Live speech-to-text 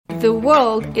The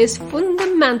world is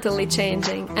fundamentally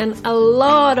changing and a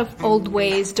lot of old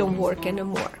ways don't work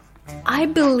anymore. I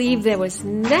believe there was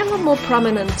never more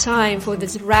prominent time for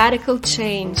this radical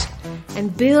change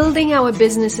and building our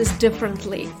businesses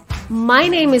differently. My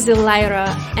name is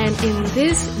Elira, and in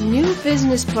this new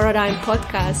business paradigm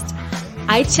podcast,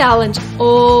 I challenge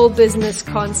all business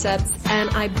concepts and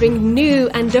I bring new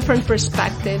and different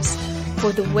perspectives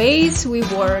for the ways we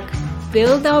work,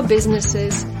 build our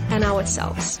businesses and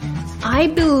ourselves. I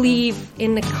believe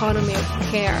in the economy of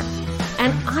care,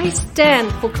 and I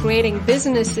stand for creating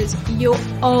businesses your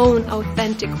own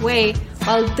authentic way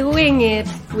while doing it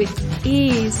with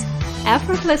ease,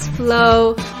 effortless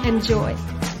flow, and joy.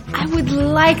 I would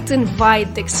like to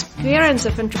invite the experience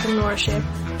of entrepreneurship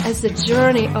as the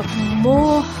journey of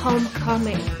more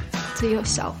homecoming to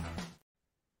yourself.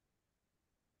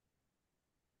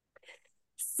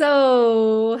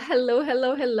 So, hello,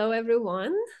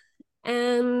 everyone.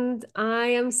 And I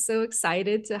am so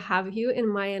excited to have you in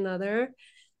my another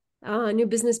New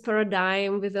Business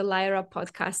Paradigm with Elira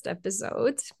podcast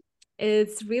episode.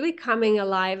 It's really coming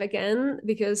alive again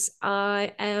because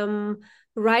I am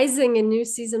rising a new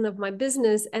season of my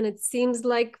business, and it seems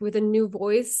like with a new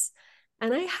voice,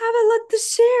 and I have a lot to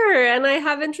share and I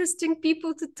have interesting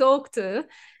people to talk to.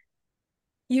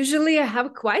 Usually I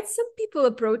have quite some people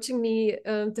approaching me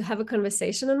to have a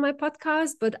conversation on my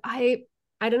podcast, but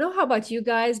I don't know how about you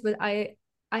guys, but I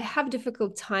have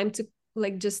difficult time to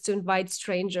just to invite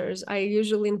strangers. I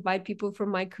usually invite people from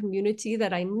my community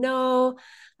that I know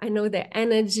their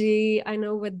energy, I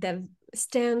know what they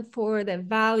stand for, their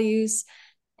values,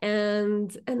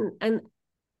 and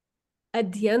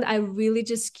at the end, I'm really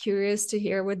just curious to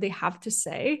hear what they have to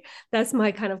say. That's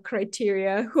my kind of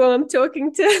criteria, who I'm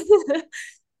talking to.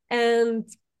 And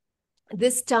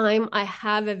this time I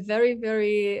have a very,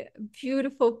 very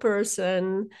beautiful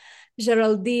person,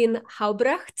 Geraldine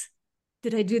Haubrecht.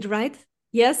 Did I do it right?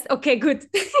 Yes? Okay, good.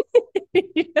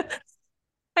 Yeah.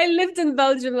 I lived in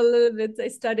Belgium a little bit. I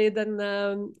studied, and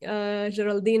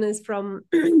Geraldine is from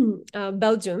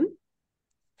Belgium,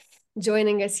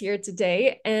 joining us here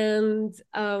today. And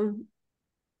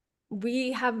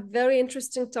we have a very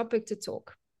interesting topic to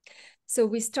talk. So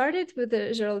we started with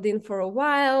Geraldine for a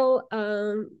while.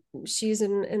 She's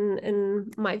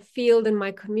in my field, in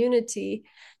my community.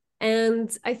 And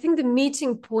I think the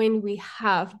meeting point we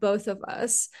have, both of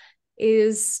us,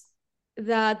 is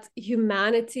that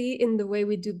humanity in the way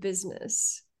we do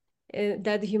business,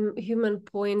 that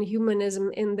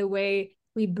humanism in the way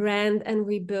we brand and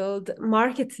we build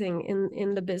marketing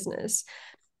in the business.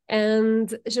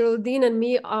 And Geraldine and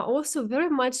me are also very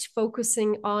much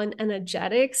focusing on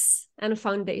energetics and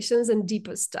foundations and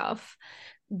deeper stuff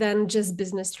than just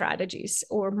business strategies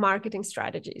or marketing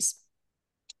strategies.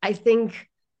 I think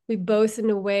we both, in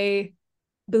a way,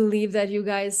 believe that you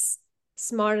guys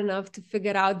smart enough to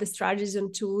figure out the strategies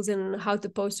and tools and how to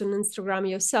post on Instagram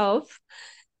yourself.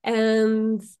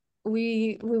 And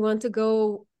we want to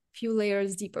go a few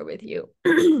layers deeper with you.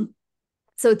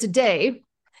 So today,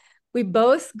 we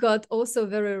both got also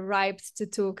very ripe to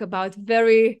talk about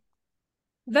very,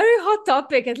 very hot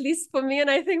topic, at least for me, and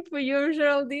I think for you,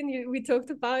 Geraldine, we talked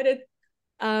about it,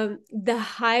 the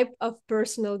hype of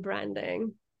personal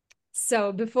branding.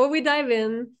 So before we dive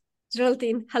in,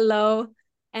 Geraldine, hello,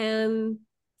 and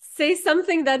say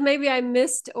something that maybe I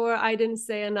missed or I didn't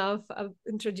say enough of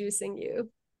introducing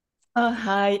you. Oh,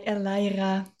 hi,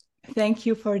 Elira. Thank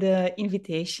you for the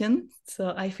invitation.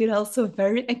 So I feel also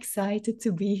very excited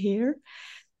to be here.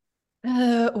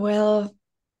 Well,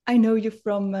 I know you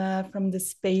from the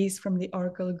space, from the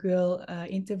Oracle Girl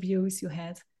interviews you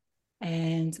had,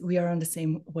 and we are on the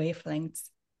same wavelength.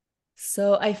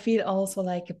 So I feel also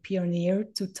like a pioneer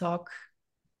to talk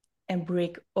and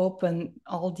break open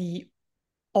all the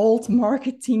old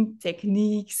marketing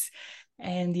techniques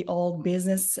and the old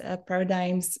business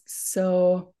paradigms.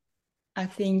 So I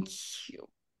think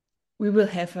we will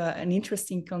have an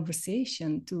interesting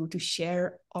conversation to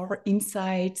share our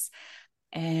insights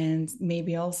and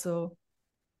maybe also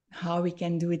how we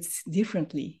can do it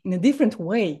differently, in a different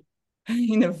way,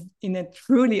 in a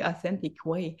truly authentic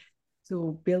way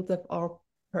to build up our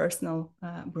personal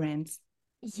brands.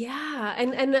 Yeah,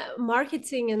 and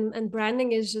marketing and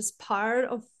branding is just part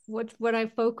of what I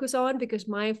focus on, because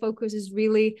my focus is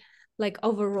really like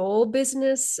overall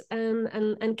business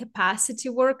and capacity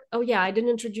work. Oh yeah, I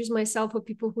didn't introduce myself for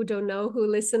people who don't know, who are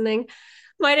listening.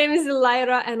 My name is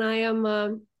Elira, and I am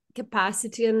a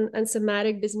capacity and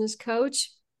somatic business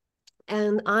coach.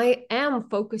 And I am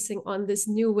focusing on this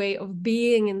new way of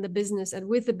being in the business and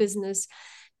with the business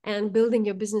and building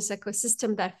your business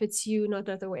ecosystem that fits you, not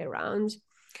the other way around.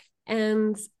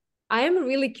 And I am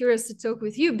really curious to talk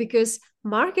with you because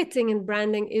marketing and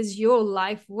branding is your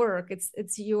life work.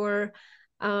 It's your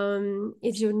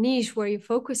niche where you're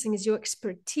focusing, is your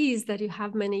expertise that you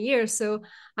have many years. So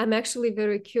I'm actually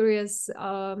very curious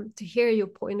to hear your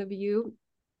point of view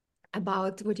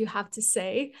about what you have to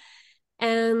say.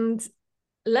 And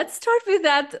let's start with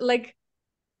that, like,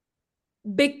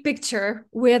 big picture,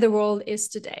 where the world is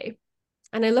today.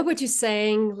 And I love what you're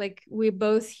saying, like, we're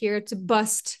both here to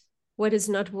bust what is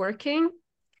not working.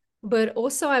 But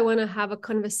also I want to have a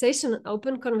conversation, an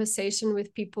open conversation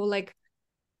with people, like,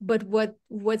 but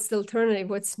what's the alternative?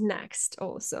 What's next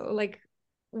also? Like,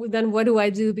 then what do I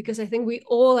do? Because I think we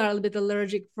all are a little bit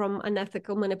allergic from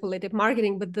unethical, manipulative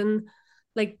marketing. But then,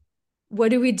 like, what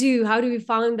do we do? How do we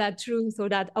find that truth or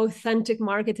that authentic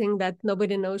marketing that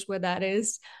nobody knows where that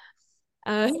is,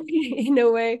 in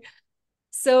a way?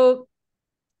 So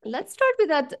let's start with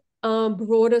that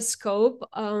broader scope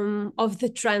of the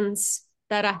trends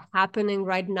that are happening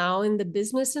right now in the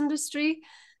business industry,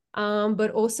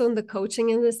 but also in the coaching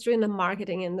industry and the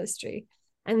marketing industry.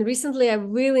 And recently, I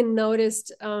really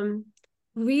noticed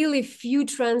really few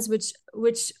trends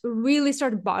which really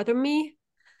started to bother me.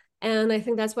 And I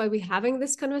think that's why we're having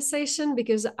this conversation,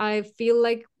 because I feel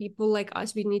like people like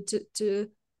us, we need to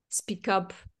speak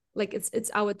up. Like,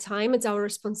 it's our time, it's our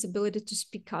responsibility to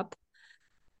speak up.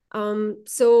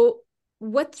 So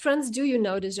what trends do you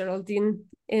notice, Geraldine,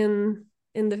 in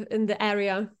the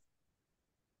area?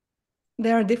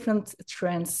 There are different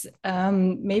trends.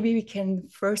 Maybe we can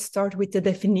first start with the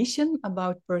definition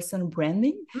about personal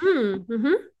branding.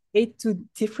 Mm-hmm. To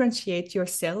differentiate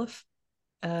yourself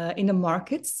in the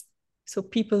markets, so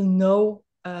people know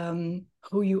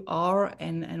who you are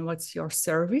and what's your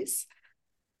service.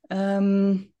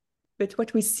 But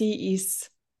what we see is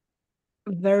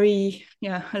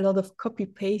a lot of copy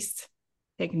paste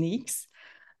techniques.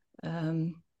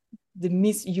 The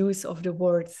misuse of the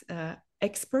word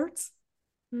experts.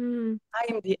 I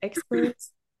am the expert.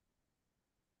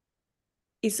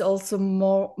 Is also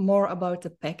more about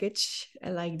the package,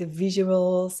 like the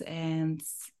visuals and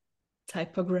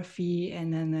typography,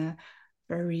 and then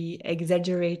very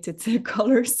exaggerated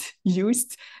colors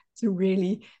used to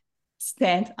really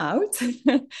stand out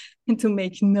and to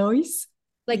make noise.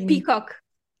 Like peacock.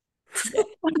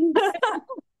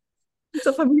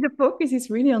 So for me, the focus is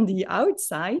really on the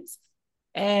outside.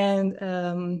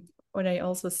 And what I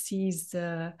also see is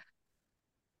the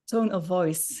tone of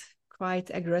voice, quite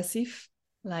aggressive.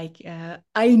 Like,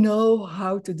 I know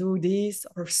how to do this,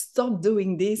 or stop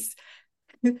doing this,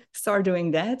 start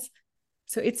doing that.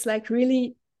 So it's like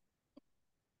really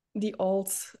the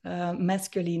old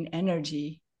masculine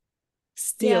energy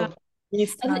still. Yeah.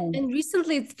 This time. And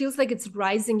recently it feels like it's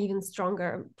rising even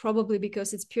stronger, probably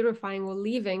because it's purifying or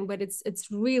leaving, but it's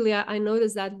really, I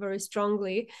noticed that very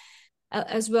strongly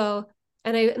as well.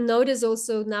 And I notice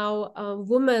also now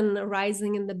women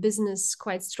rising in the business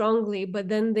quite strongly, but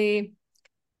then they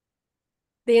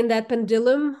in that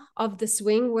pendulum of the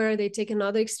swing where they take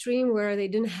another extreme, where they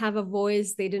didn't have a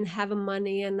voice, they didn't have a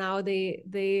money, and now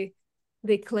they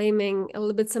claiming a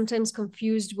little bit sometimes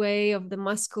confused way of the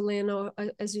masculine, or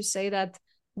as you say, that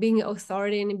being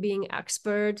authority and being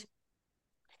expert.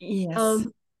 Yes.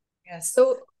 Yes.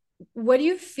 So what do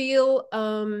you feel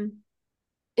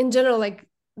in general, like,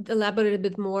 elaborate a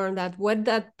bit more on that, what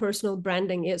that personal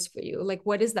branding is for you? Like,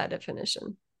 what is that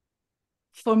definition?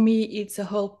 For me, it's a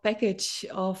whole package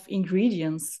of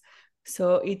ingredients.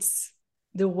 So it's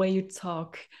the way you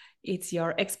talk, it's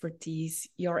your expertise,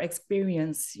 your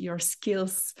experience, your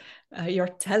skills, your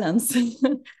talents.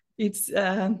 It's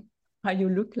how you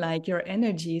look like, your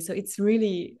energy. So it's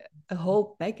really a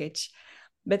whole package.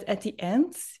 But at the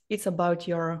end, it's about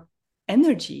your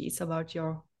energy, it's about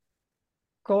your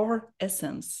core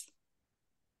essence.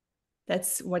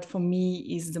 That's what for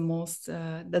me is the most,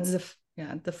 that's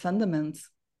the fundament.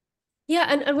 Yeah,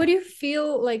 and what do you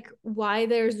feel like, why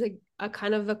there's a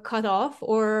kind of a cutoff,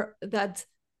 or that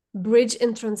bridge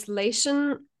in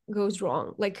translation goes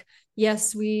wrong? Like,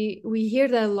 yes, we hear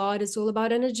that a lot. It's all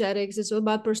about energetics, it's all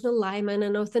about personal alignment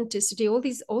and authenticity, all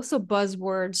these also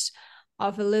buzzwords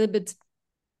of a little bit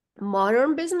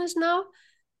modern business now.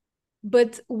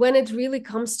 But when it really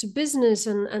comes to business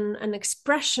and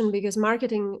expression, because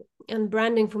marketing and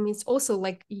branding for me is also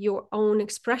like your own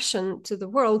expression to the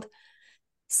world,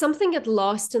 something get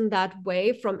lost in that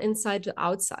way from inside to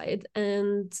outside,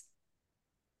 and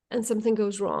something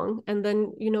goes wrong, and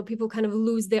then people kind of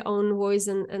lose their own voice,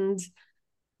 and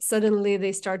suddenly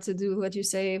they start to do what you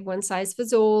say, one size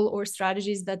fits all, or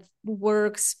strategies that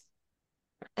works.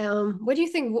 What do you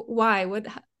think? Why?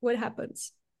 What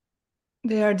happens?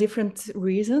 There are different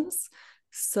reasons.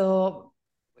 So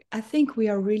I think we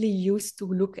are really used to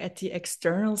look at the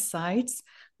external sides,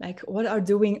 like what are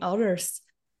doing others,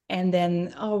 and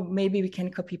then, oh, maybe we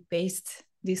can copy paste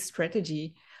this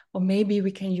strategy, or maybe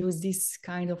we can use this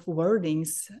kind of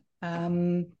wordings.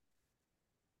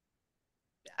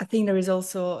 I think there is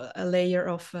also a layer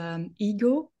of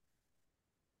ego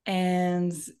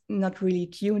and not really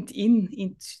tuned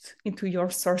into your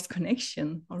source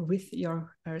connection or with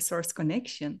your source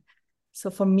connection. So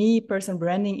for me, personal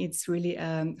branding, it's really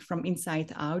from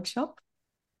inside out job,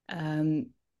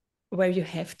 where you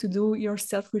have to do your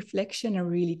self-reflection and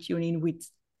really tune in with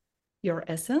your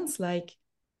essence. Like,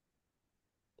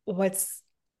 what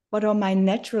are my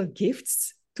natural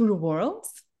gifts to the world?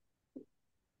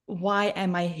 Why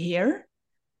am I here?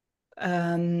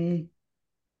 And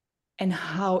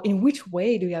how, in which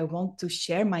way do I want to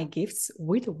share my gifts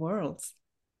with the world?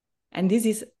 And this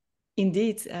is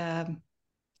indeed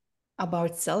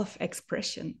about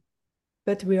self-expression,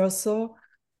 but we're also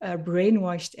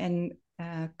brainwashed and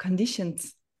conditioned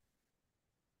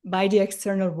by the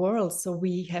external world, so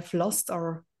we have lost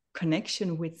our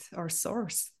connection with our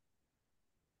source.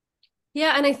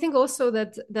 Yeah, and I think also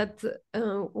that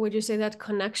would you say that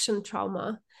connection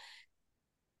trauma,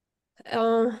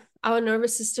 our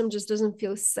nervous system just doesn't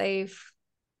feel safe.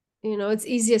 You know, it's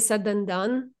easier said than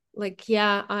done. Like,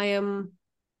 yeah,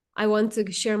 I want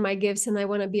to share my gifts and I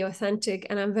want to be authentic,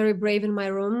 and I'm very brave in my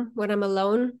room when I'm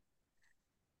alone.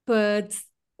 But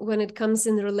when it comes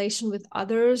in relation with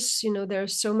others, you know,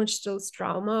 there's so much still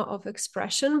trauma of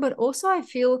expression. But also I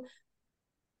feel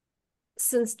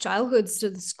since childhood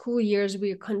to the school years,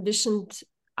 we are conditioned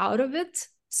out of it.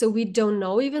 So we don't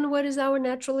know even what is our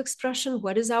natural expression,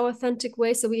 what is our authentic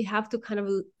way. So we have to kind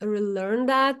of relearn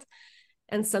that.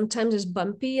 And sometimes it's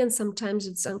bumpy and sometimes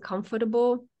it's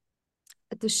uncomfortable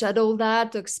to shadow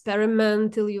that, to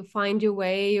experiment till you find your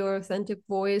way, your authentic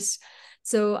voice.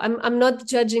 So I'm not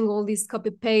judging all these copy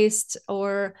paste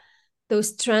or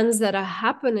those trends that are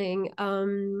happening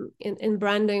in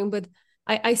branding, but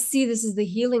I see this as the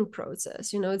healing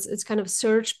process. You know, it's kind of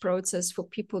search process for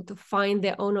people to find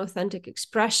their own authentic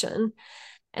expression,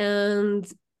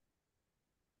 and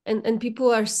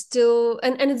people are still,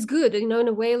 and it's good, you know, in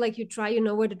a way, like you try, you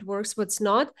know what it works, what's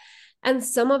not, and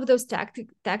some of those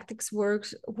tactics work,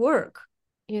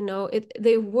 you know,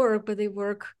 they work, but they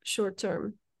work short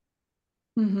term.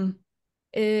 Mm-hmm.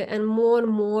 And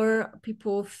more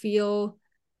people feel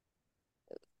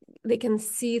they can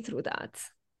see through that.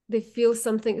 They feel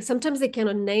something, sometimes they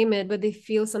cannot name it, but they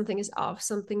feel something is off,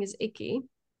 something is icky.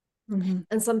 Mm-hmm.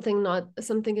 And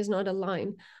something is not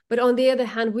aligned. But on the other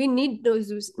hand, we need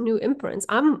those new imprints.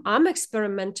 I'm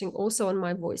experimenting also on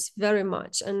my voice very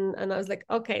much, and I was like,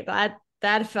 okay,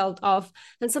 that felt off.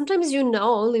 And sometimes you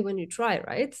know only when you try,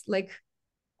 right? Like,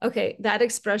 okay, that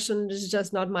expression is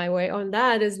just not my way. On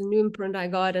that is a new imprint I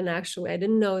got, and actually I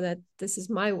didn't know that this is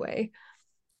my way.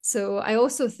 So I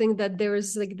also think that there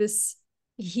is like this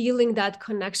healing that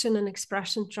connection and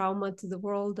expression trauma to the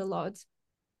world a lot.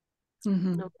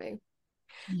 Mm-hmm. Okay.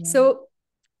 Yeah. So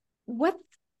what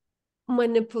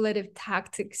manipulative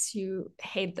tactics you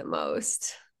hate the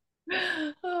most?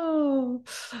 Oh,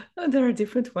 there are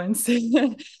different ones.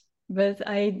 But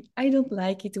I don't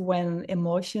like it when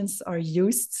emotions are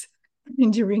used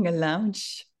during a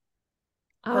launch.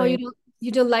 Oh, Or in,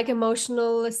 you don't like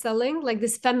emotional selling, like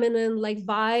this feminine like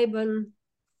vibe and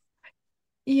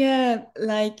yeah,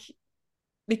 like,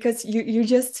 because you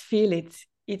just feel it.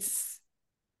 It's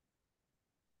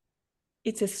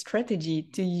a strategy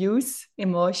to use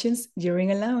emotions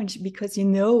during a launch, because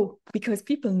because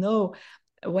people know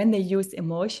when they use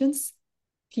emotions,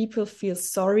 people feel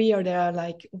sorry, or they are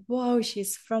like, wow,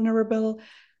 she's vulnerable.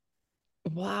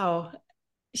 Wow,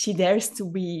 she dares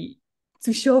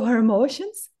to show her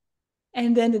emotions.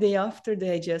 And then the day after,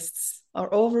 they just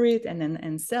are over it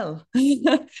and sell.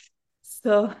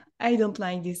 So I don't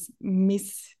like this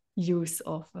misuse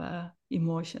of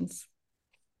emotions.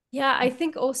 yeah, I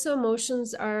think also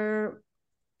emotions are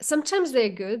sometimes they're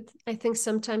good. I think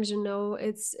sometimes, you know,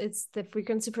 it's the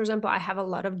frequency. For example, I have a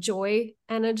lot of joy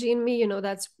energy in me, you know,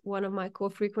 that's one of my core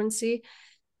frequency.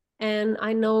 And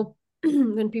I know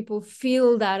when people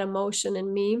feel that emotion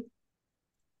in me,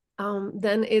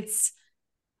 then it's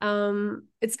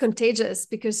contagious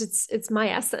because it's my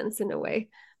essence in a way.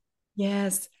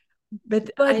 Yes,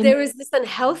 but But I there is this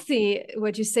unhealthy,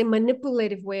 what you say,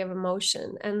 manipulative way of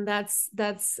emotion, and that's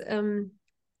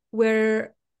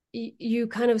where you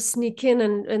kind of sneak in,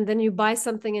 and then you buy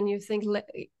something and you think,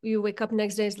 you wake up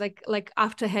next day, it's like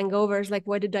after hangovers, like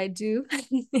what did I do?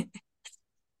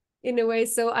 In a way.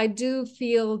 So I do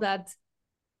feel that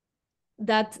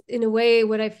that in a way,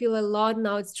 what I feel a lot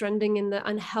now, it's trending in the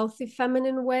unhealthy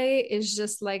feminine way, is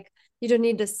just like, you don't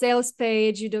need a sales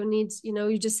page, you don't need,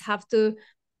 you just have to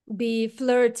be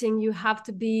flirting, you have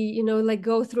to be, like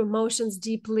go through emotions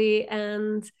deeply,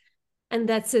 and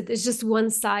that's it. It's just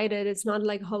one-sided. It's not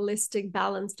like holistic,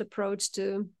 balanced approach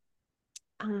to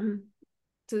kind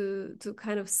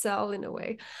of sell in a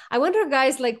way. I wonder,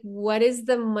 guys, like, what is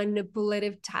the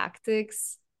manipulative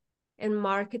tactics in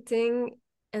marketing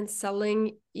and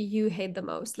selling you hate the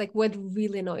most? Like, what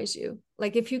really annoys you?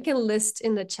 Like, if you can list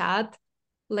in the chat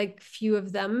like few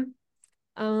of them,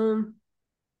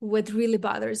 what really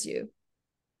bothers you?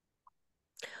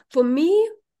 For me,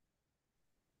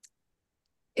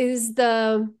 is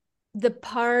the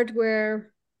part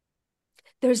where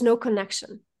there's no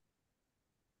connection,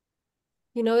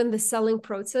 in the selling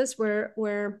process,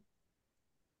 where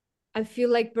I feel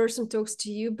like person talks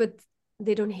to you but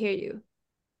they don't hear you.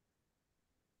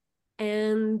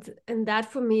 And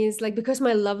that for me is like, because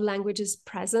my love language is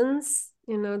presence,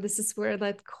 this is where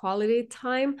that quality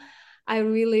time, I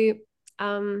really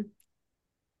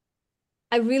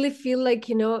feel like,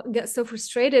 get so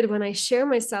frustrated when I share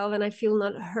myself and I feel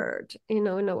not heard, in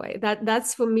a way.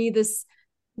 That's for me this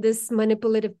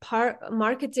manipulative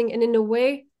marketing. And in a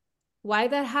way, why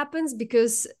that happens,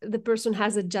 because the person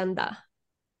has agenda.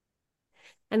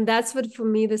 And that's what, for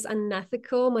me, this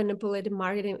unethical manipulative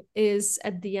marketing is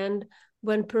at the end,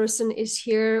 when person is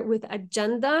here with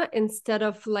agenda instead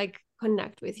of like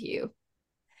connect with you.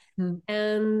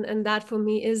 And that for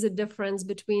me is a difference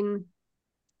between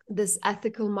this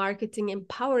ethical marketing,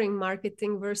 empowering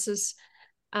marketing, versus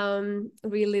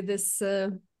really this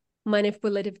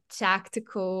manipulative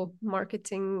tactical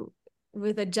marketing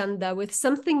with agenda, with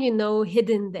something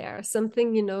hidden there,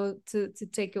 something to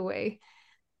take away.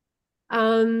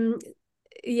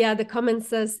 Yeah, the comment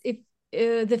says, if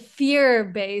the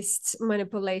fear-based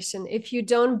manipulation, if you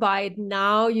don't buy it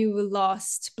now, you will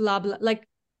lost, blah blah. Like,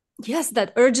 yes,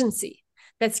 that urgency,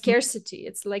 that scarcity.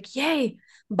 It's like, yay,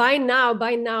 buy now,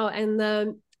 buy now.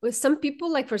 And with some people,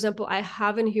 like for example, I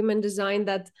have in human design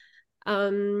that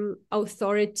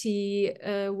authority,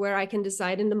 where I can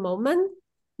decide in the moment.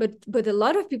 But a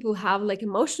lot of people have like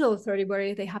emotional authority,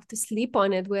 where they have to sleep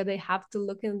on it, where they have to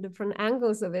look in different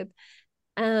angles of it.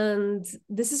 And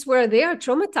this is where they are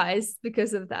traumatized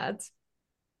because of that.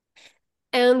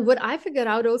 And what I figured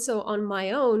out also on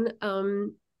my own,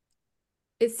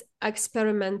 it's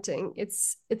experimenting.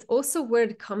 It's also where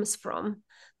it comes from.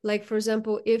 Like, for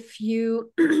example, if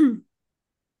you do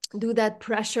that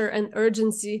pressure and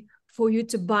urgency for you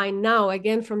to buy now,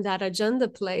 again, from that agenda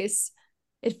place,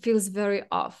 it feels very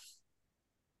off.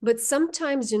 But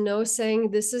sometimes,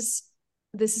 saying this is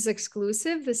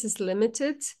exclusive, this is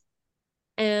limited,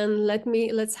 and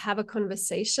let's have a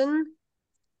conversation.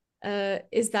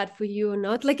 Is that for you or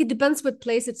not? Like, it depends what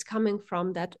place it's coming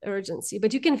from, that urgency.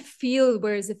 But you can feel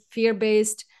where is it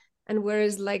fear-based and where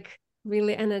is like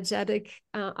really energetic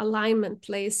alignment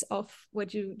place of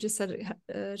what you just said,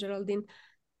 Geraldine.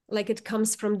 Like, it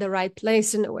comes from the right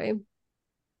place in a way.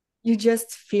 You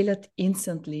just feel it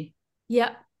instantly.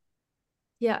 Yeah,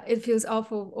 it feels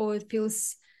awful, or it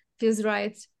feels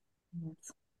right.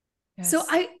 Yes. So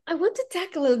I want to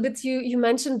tackle a little bit, you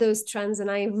mentioned those trends,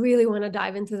 and I really want to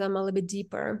dive into them a little bit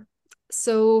deeper.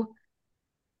 So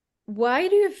why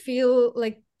do you feel,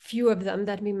 like few of them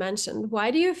that we mentioned,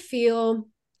 why do you feel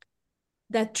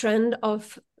that trend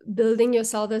of building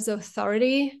yourself as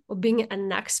authority or being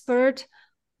an expert,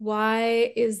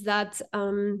 why is that,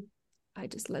 I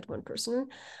just let one person,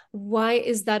 why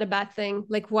is that a bad thing?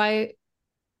 Like, why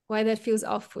that feels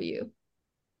off for you?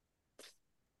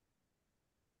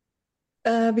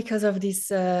 Because of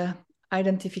this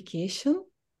identification.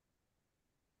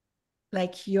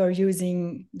 Like, you're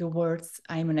using the words,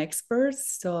 I'm an expert,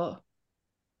 so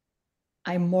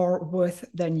I'm more worth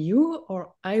than you,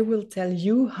 or I will tell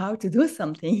you how to do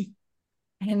something.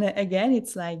 And again,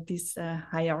 it's like this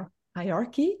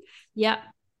hierarchy. Yeah.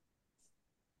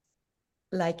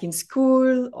 Like in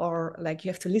school, or like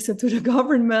you have to listen to the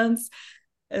governments,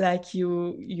 like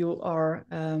you are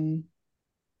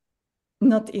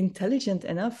not intelligent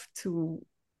enough to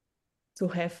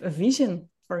have a vision,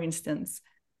 for instance.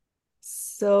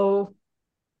 So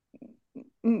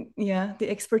yeah, the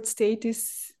expert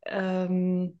status,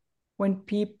 when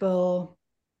people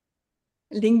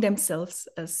link themselves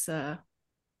as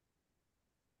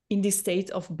in this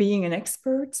state of being an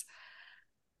expert,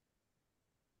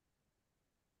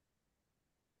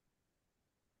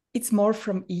 it's more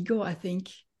from ego, I think.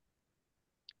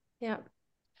 Yeah,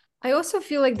 I also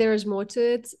feel like there is more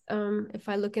to it, if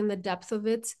I look in the depth of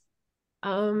it.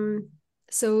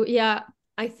 So yeah,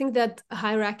 I think that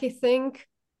hierarchy thing,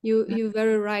 you're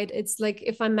very right. It's like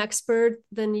if I'm expert,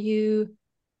 then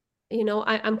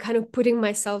I'm kind of putting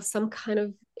myself some kind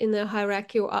of in the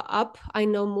hierarchy or up. I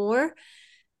know more.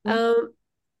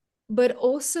 But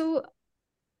also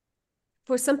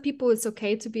for some people it's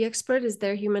okay to be expert. It's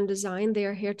their human design. They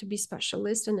are here to be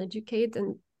specialist and educate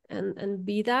and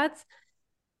be that.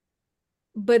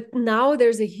 But now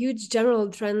there's a huge general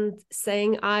trend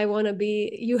saying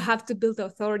you have to build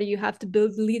authority, you have to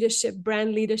build leadership,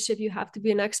 brand leadership, you have to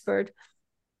be an expert.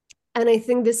 And I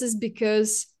think this is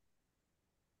because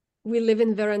we live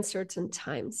in very uncertain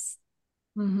times.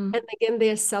 And again, they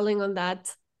are selling on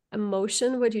that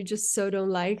emotion, what you just so don't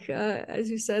like, as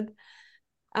you said,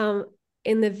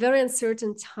 in the very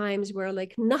uncertain times where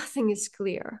like nothing is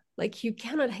clear, like you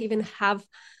cannot even have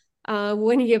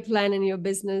 1 year plan in your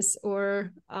business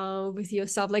or with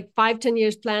yourself, like 5-10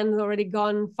 years plan already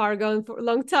far gone for a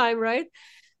long time, right?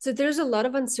 So there's a lot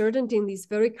of uncertainty in these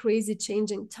very crazy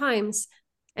changing times.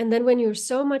 And then when you're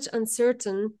so much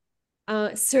uncertain,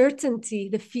 certainty,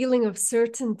 the feeling of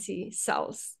certainty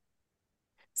sells.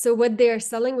 So what they are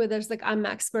selling with is like, I'm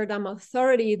expert, I'm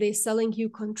authority. They're selling you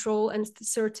control and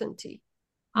certainty.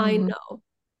 I know.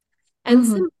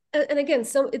 And and again,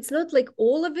 so it's not like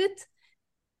all of it,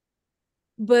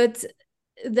 but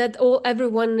that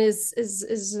everyone is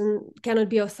cannot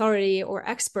be authority or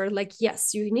expert. Like,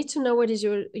 yes, you need to know what is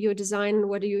your design,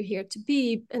 what are you here to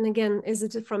be, and again, is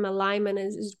it from alignment,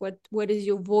 is what is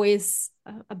your voice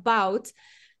about.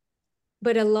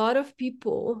 But a lot of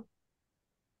people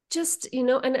just,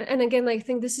 and again, I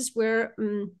think this is where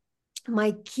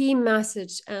my key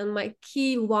message and my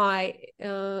key why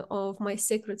of my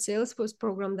Sacred Sales Force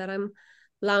program that I'm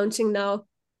launching now.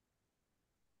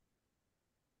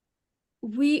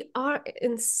 We are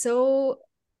in so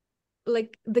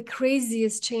like the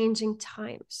craziest changing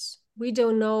times. We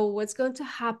don't know what's going to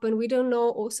happen. We don't know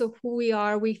also who we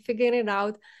are. We figuring it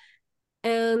out.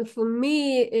 And for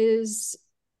me is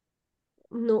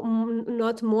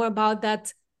not more about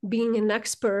that being an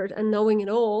expert and knowing it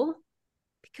all,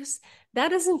 because that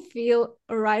doesn't feel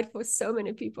right for so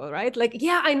many people, right? Like,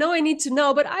 yeah, I know I need to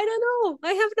know, but I don't know.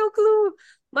 I have no clue.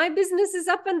 My business is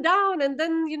up and down. And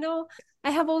then, I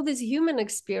have all this human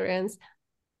experience.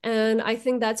 And I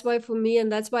think that's why for me,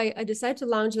 and that's why I decided to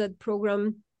launch that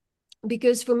program,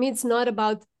 because for me, it's not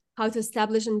about how to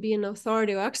establish and be an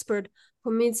authority or expert.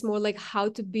 For me, it's more like how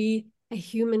to be a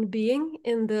human being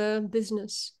in the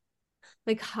business,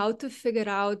 like how to figure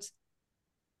out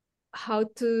how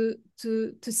to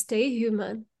stay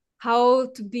human, how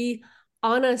to be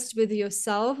honest with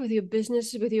yourself, with your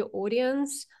business, with your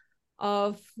audience,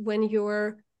 of when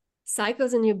your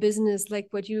cycles in your business, like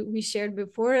what we shared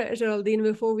before, Geraldine,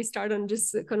 before we start on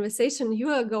this conversation, you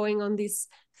are going on these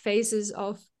phases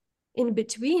of in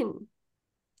between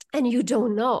and you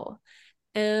don't know,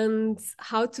 and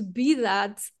how to be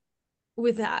that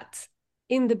with that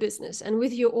in the business and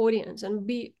with your audience and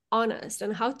be honest,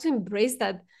 and how to embrace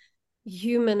that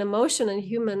human emotion and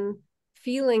human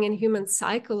feeling and human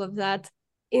cycle of that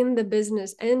in the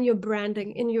business and your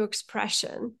branding, in your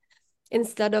expression,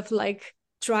 instead of like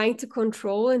trying to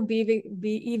control and be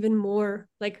even more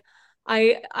like,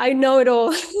 I know it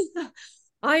all.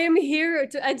 I am here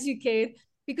to educate,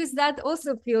 because that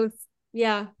also feels,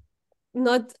 yeah,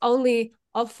 not only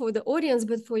off for the audience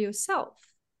but for yourself.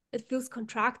 It feels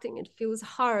contracting, it feels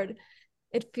hard,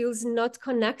 it feels not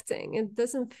connecting, it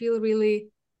doesn't feel really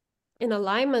in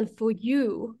alignment for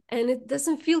you, and it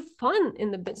doesn't feel fun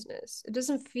in the business. It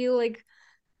doesn't feel like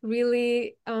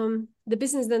really the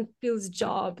business then feels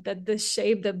job, that the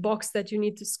shape, the box that you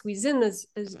need to squeeze in, as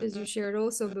you shared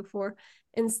also before,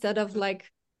 instead of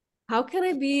like, how can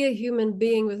I be a human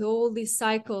being with all these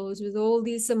cycles, with all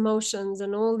these emotions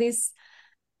and all these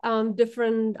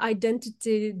different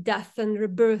identity, death and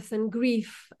rebirth and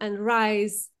grief and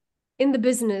rise in the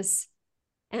business,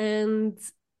 and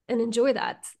enjoy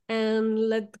that, and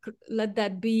let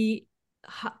that be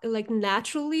like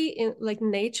naturally in like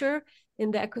nature in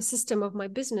the ecosystem of my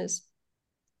business.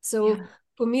 So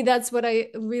for me, that's what I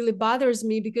really bothers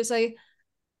me, because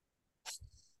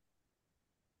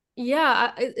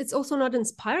it's also not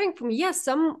inspiring for me. Yes,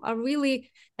 some are really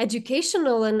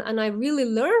educational, and I really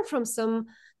learn from some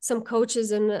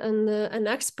coaches and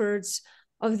experts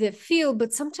of the field,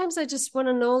 but sometimes I just want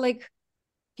to know, like,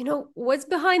 what's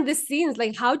behind the scenes,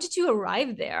 like how did you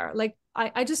arrive there? Like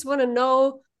I just want to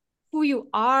know who you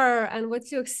are and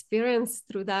what's your experience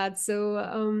through that.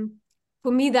 So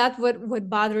for me, that what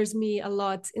bothers me a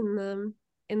lot in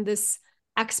this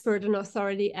expert and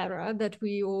authority era that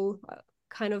we all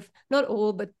kind of, not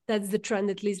all, but that's the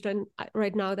trend, at least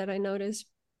right now, that I notice.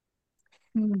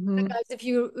 Guys, if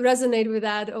you resonate with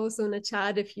that, also in the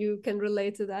chat, if you can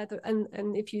relate to that,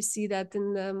 and if you see that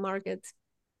in the market.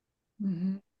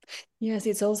 Yes,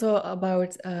 it's also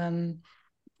about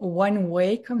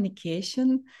one-way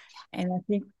communication, and I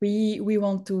think we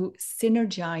want to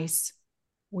synergize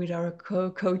with our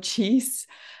coaches.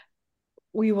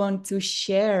 We want to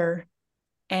share,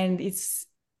 and it's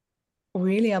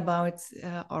really about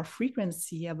our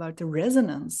frequency, about the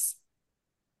resonance.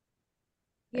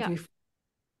 Yeah.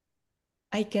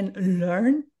 I can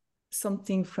learn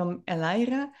something from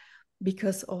Elira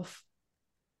because of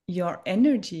your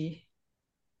energy.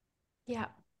 Yeah.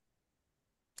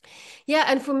 Yeah,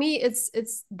 and for me, it's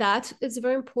that it's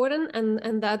very important,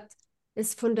 and that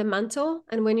is fundamental.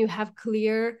 And when you have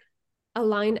clear,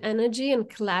 aligned energy and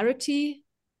clarity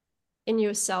in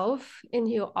yourself, in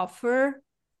your offer,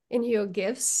 in your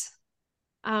gifts,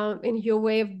 in your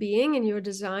way of being, in your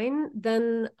design,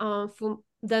 then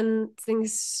then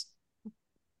things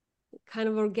kind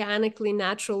of organically,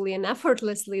 naturally, and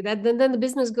effortlessly. That then the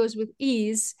business goes with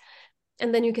ease,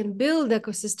 and then you can build the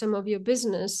ecosystem of your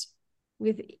business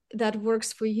with that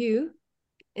works for you,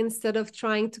 instead of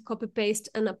trying to copy paste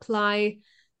and apply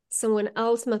someone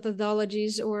else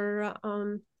methodologies or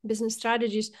business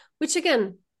strategies, which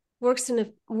again works.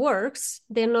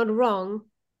 They're not wrong.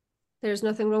 There's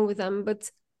nothing wrong with them,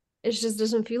 but it just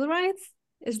doesn't feel right.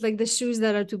 It's like the shoes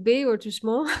that are too big or too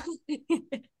small.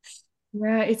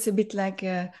 Yeah, it's a bit like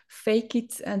fake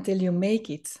it until you make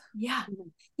it. Yeah.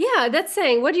 Yeah, that's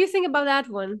saying. What do you think about that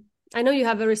one? I know you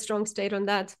have a very strong state on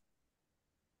that.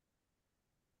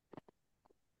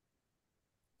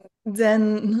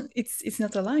 Then it's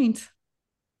not aligned.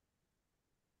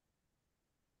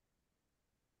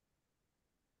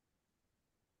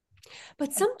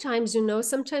 But sometimes,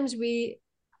 sometimes we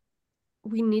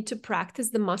need to practice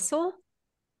the muscle,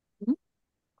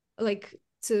 like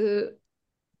to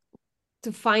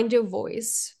find your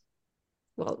voice.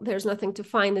 Well, there's nothing to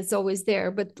find, it's always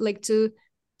there, but like to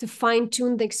fine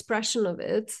tune the expression of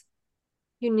it,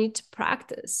 you need to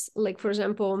practice. Like, for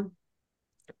example,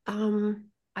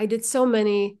 I did so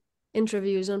many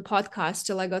interviews on podcasts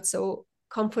till I got so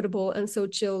comfortable and so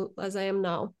chill as I am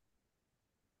now.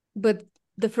 But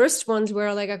the first ones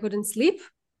were like I couldn't sleep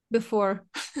before.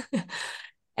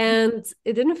 And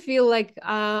it didn't feel like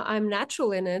I'm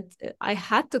natural in it. I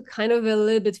had to kind of a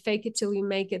little bit fake it till you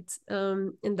make it,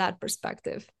 in that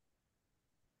perspective.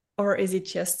 Or is it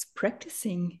just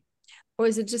practicing? Or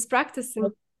is it just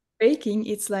practicing? Faking,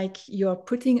 it's like you're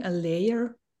putting a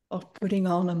layer of putting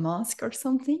on a mask or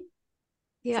something.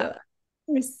 Yeah. So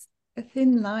there's a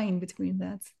thin line between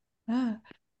that. Ah.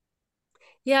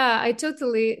 Yeah, I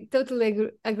totally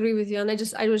agree with you. And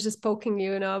I was just poking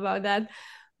you, about that.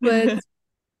 But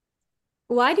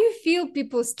why do you feel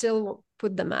people still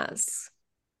put the mask?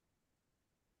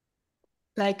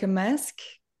 Like a mask?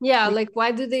 Yeah, like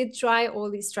why do they try all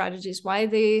these strategies? Why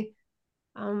they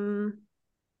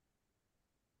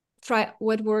try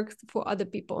what worked for other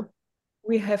people?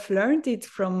 We have learned it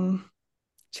from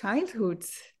childhood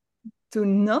to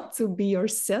not to be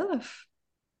yourself.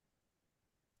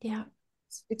 Yeah.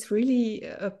 It's really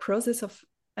a process of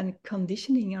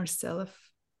unconditioning ourselves,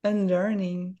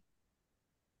 unlearning,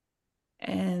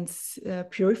 and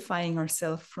purifying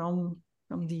ourselves from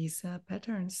these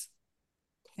patterns.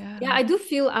 Yeah, I do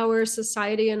feel our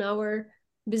society and our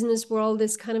business world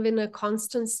is kind of in a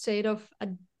constant state of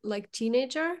like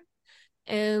teenager,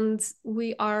 and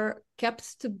we are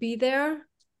kept to be there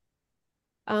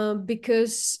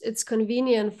because it's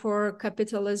convenient for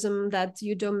capitalism that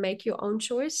you don't make your own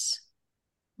choice.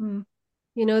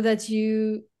 That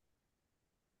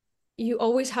you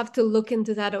always have to look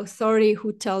into that authority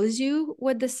who tells you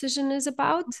what decision is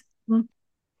about.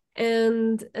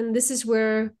 And this is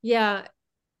where, yeah,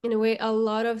 in a way, a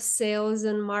lot of sales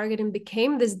and marketing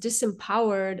became this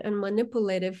disempowered and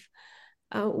manipulative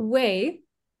way.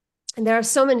 And there are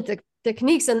so many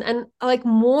techniques, and like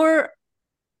more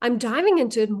I'm diving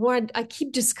into it more, I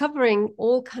keep discovering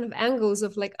all kind of angles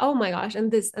of like, oh my gosh,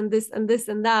 and this and this and this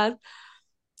and that.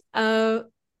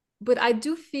 But I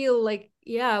do feel like,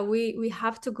 yeah, we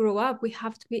have to grow up. We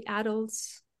have to be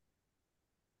adults,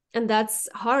 and that's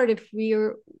hard if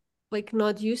we're like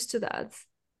not used to that.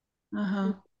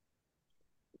 Yeah.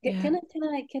 Can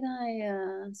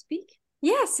I speak?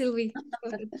 Yeah, Sylvie.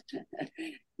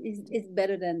 It's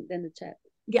better than the chat.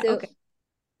 Yeah. So, okay.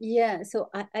 Yeah. So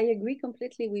I agree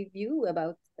completely with you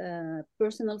about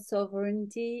personal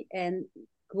sovereignty and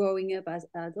growing up as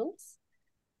adults.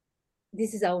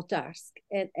 This is our task,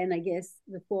 and I guess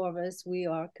the four of us, we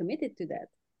are committed to that.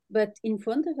 But in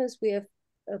front of us, we have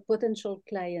potential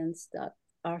clients that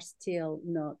are still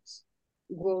not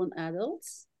grown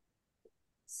adults.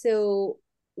 So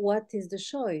what is the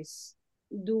choice?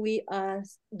 Do we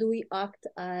act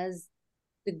as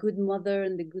the good mother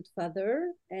and the good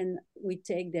father, and we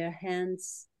take their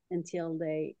hands until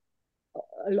they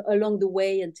along the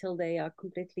way until they are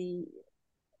completely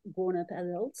grown-up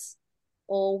adults,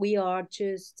 or we are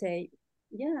just say,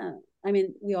 yeah, I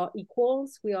mean, we are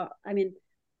equals, we are, I mean,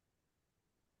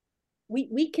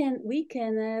 we can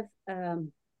have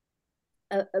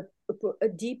a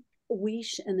deep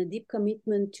wish and a deep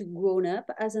commitment to grown up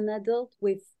as an adult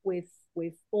with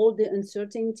all the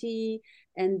uncertainty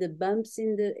and the bumps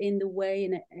in the way,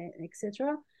 and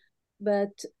etc.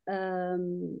 But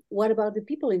what about the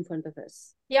people in front of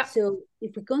us? Yeah. So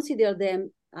if we consider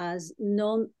them as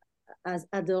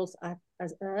adults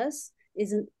as us,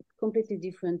 is a completely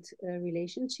different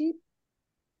relationship.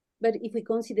 But if we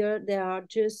consider they are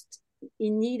just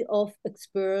in need of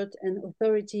expert and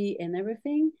authority and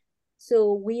everything,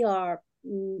 so we are.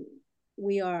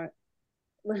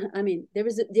 I mean, there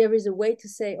is a way to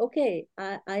say, okay,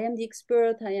 I am the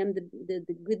expert, I am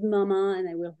the good mama, and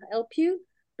I will help you.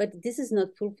 But this is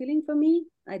not fulfilling for me.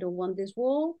 I don't want this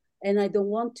role, and I don't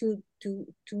want to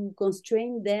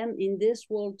constrain them in this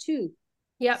role too.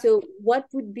 Yeah. So what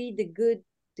would be the good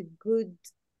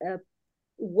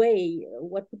way?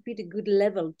 What would be the good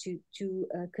level to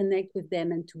connect with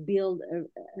them and to build a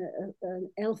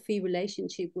healthy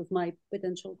relationship with my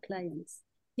potential clients?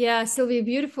 Yeah, Sylvie,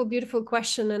 beautiful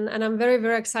question. And I'm very,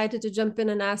 very excited to jump in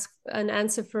and ask and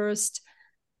answer first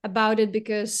about it,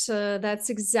 because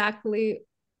that's exactly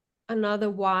another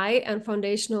why and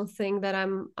foundational thing that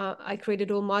I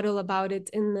created a model about it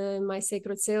in my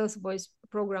Sacred Sales Voice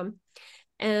program.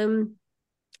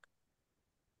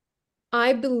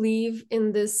 I believe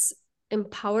in this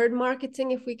empowered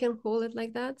marketing, if we can call it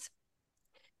like that.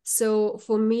 So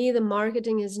for me, the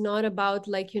marketing is not about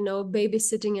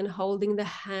babysitting and holding the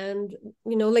hand,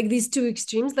 like these two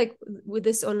extremes, like with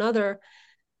this or another.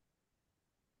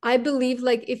 I believe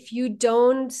if you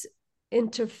don't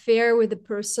interfere with the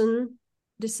person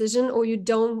decision, or you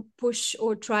don't push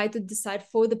or try to decide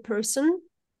for the person,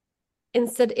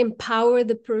 instead empower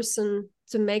the person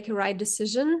to make a right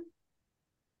decision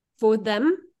for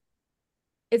them,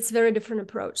 it's a very different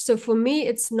approach. So for me,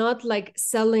 it's not like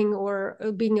selling or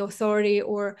being authority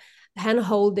or hand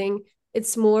holding.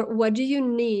 It's more, what do you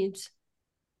need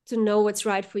to know what's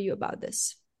right for you about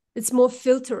this? It's more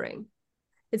filtering.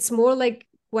 It's more like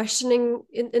questioning,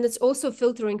 and it's also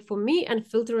filtering for me and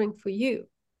filtering for you.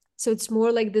 So it's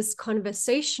more like this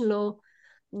conversational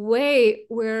way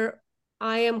where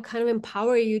I am kind of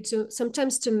empowering you to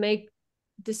sometimes to make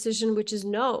decision, which is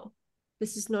no,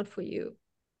 this is not for you.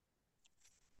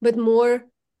 But more,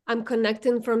 I'm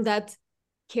connecting from that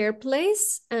care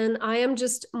place, and I am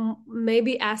just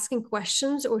maybe asking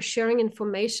questions or sharing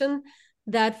information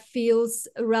that feels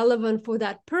relevant for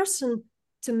that person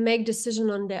to make decision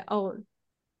on their own.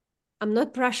 I'm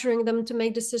not pressuring them to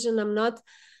make decision. I'm not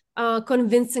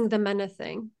convincing them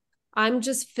anything. I'm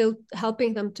just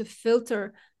helping them to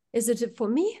filter, is it for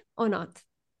me or not?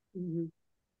 Mm-hmm.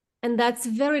 And that's a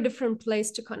very different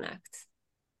place to connect.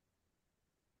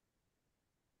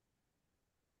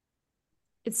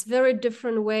 It's very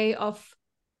different way of,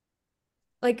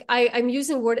 like, I'm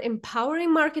using word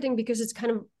empowering marketing because it's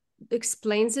kind of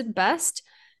explains it best.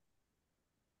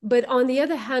 But on the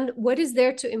other hand, what is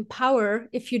there to empower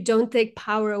if you don't take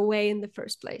power away in the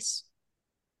first place?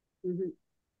 Mm-hmm.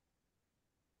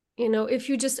 If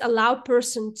you just allow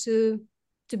person to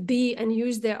be and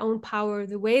use their own power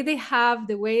the way they have,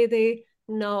 the way they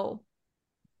know.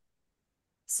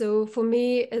 So for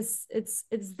me, it's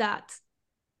that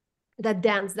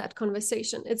dance, that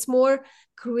conversation. It's more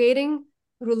creating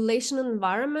relational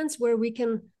environments where we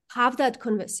can have that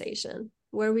conversation,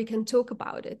 where we can talk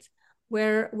about it,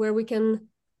 where we can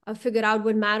figure out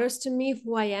what matters to me,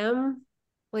 who I am,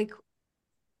 like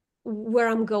where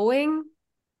I'm going.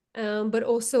 But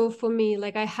also for me,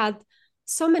 like I had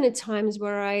so many times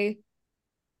where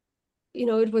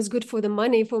it was good for the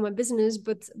money for my business,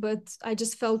 but I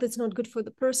just felt it's not good for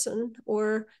the person,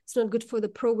 or it's not good for the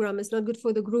program, it's not good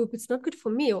for the group, it's not good for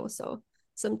me also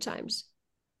sometimes.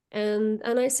 And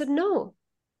I said no,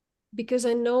 because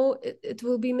I know it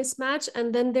will be mismatched,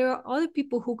 and then there are other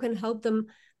people who can help them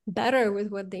better with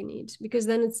what they need, because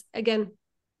then it's, again,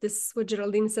 this what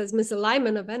Geraldine says,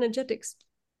 misalignment of energetics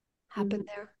happen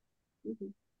there. Mm-hmm.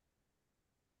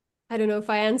 I don't know if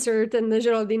I answered, and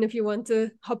Geraldine, if you want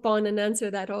to hop on and answer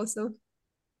that also.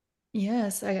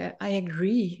 Yes, I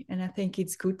agree. And I think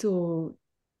it's good to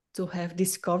have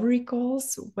discovery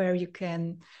calls where you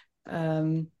can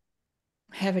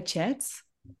have a chat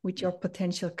with your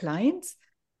potential clients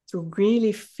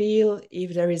really feel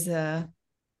if there is a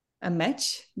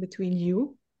match between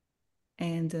you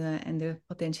and the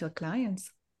potential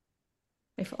clients.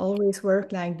 I've always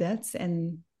worked like that,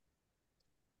 and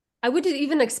I would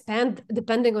even expand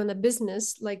depending on the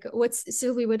business. Like,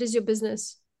 Sylvie, what is your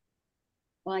business?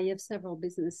 Well, I have several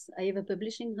business. I have a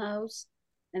publishing house,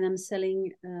 and I'm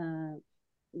selling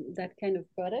that kind of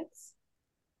products.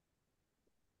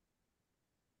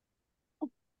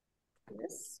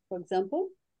 Yes, for example,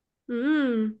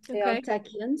 they are Okay.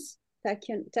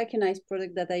 tachyonized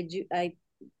product that I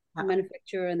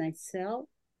manufacture and I sell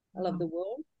all over the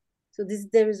world. So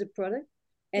there is a product,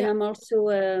 and I'm also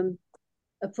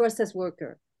a process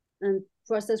worker, and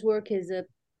process work is a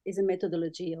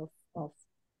methodology of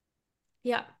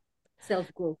Yeah.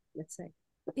 self-growth, let's say.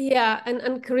 Yeah,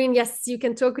 and Corinne, yes, you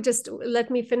can talk. Just let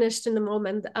me finish in a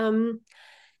moment.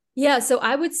 Yeah, so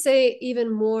I would say even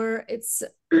more, it's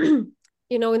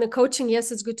you know, in the coaching, yes,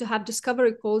 it's good to have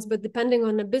discovery calls, but depending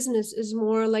on the business, is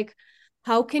more like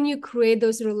how can you create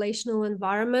those relational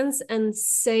environments and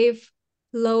safe,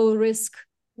 low risk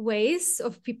ways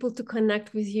of people to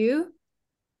connect with you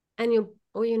and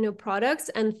your products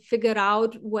and figure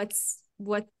out what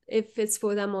if it's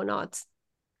for them or not.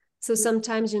 So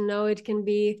sometimes, you know, it can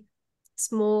be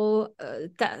small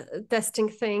testing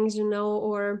things, you know,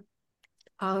 or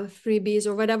freebies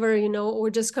or whatever, you know,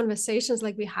 or just conversations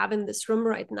like we have in this room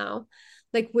right now.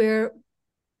 Like we're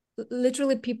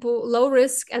literally people, low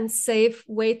risk and safe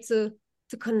way to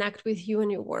connect with you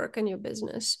and your work and your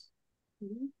business.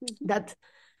 That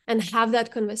and have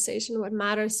that conversation, what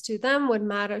matters to them, what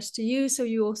matters to you. So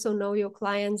you also know your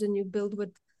clients and you build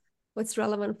what's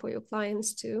relevant for your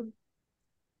clients too.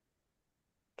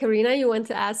 Karina, you want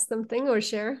to ask something or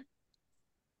share?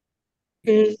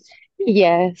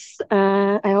 Yes,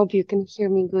 I hope you can hear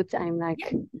me good. I'm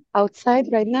like outside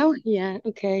right now. Yeah,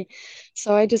 okay.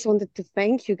 So I just wanted to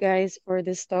thank you guys for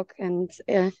this talk, and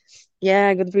yeah,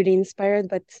 I got really inspired.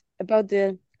 But about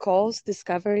the calls,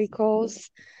 discovery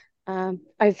calls,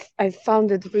 I've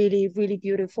found it really, really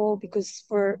beautiful because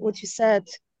for what you said,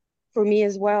 for me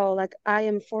as well, like I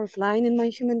am fourth line in my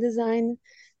human design,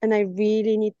 and I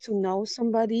really need to know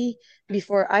somebody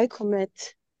before I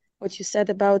commit. What you said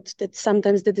about that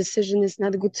sometimes the decision is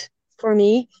not good for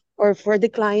me or for the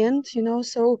client, you know.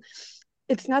 So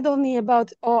it's not only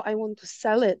about, oh, I want to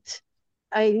sell it.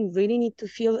 I really need to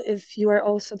feel if you are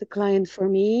also the client for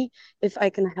me, if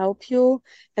I can help you.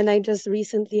 And I just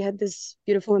recently had this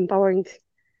beautiful, empowering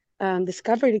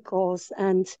discovery calls.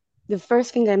 And the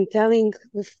first thing I'm telling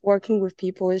with working with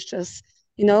people is just,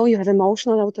 you know, you have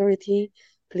emotional authority.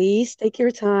 Please take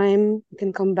your time. You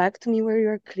can come back to me where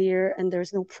you're clear and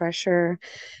there's no pressure.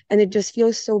 And it just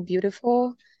feels so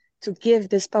beautiful to give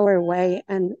this power away.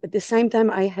 And at the same time,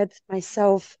 I had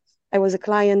myself, I was a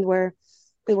client where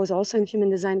it was also in human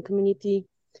design community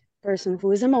person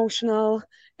who is emotional,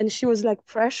 and she was like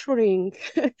pressuring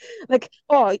like,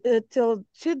 oh, till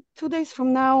two days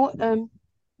from now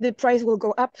the price will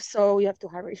go up, so you have to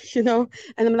hurry, you know.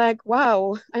 And I'm like,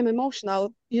 wow, I'm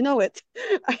emotional, you know it.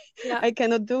 I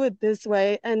cannot do it this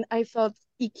way, and I felt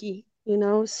icky, you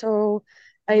know. So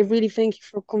I really thank you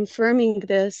for confirming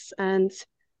this and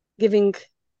giving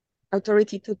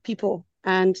authority to people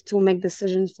and to make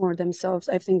decisions for themselves.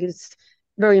 I think it's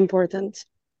very important.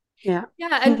 Yeah.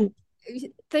 And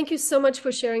thank you so much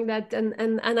for sharing that,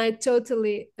 and I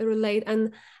totally relate,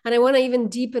 and I want to even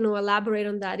deepen or elaborate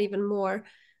on that even more.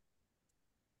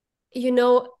 You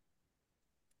know,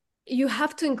 you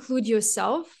have to include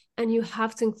yourself and you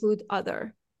have to include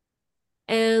other,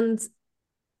 and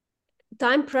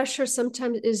time pressure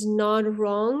sometimes is not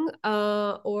wrong,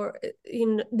 or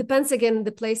depends again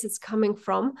the place it's coming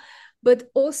from, but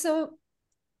also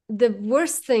the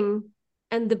worst thing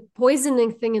and the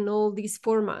poisoning thing in all these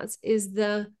formats is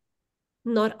the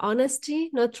not honesty,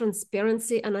 not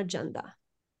transparency, and agenda.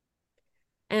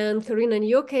 And Karina, in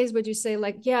your case, would you say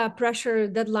like, yeah, pressure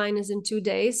deadline is in 2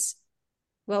 days?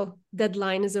 Well,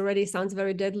 deadline is already sounds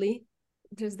very deadly.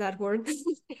 There's that word.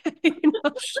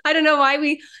 I don't know why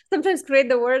we sometimes create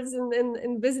the words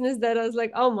in business that I was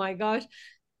like, oh my gosh.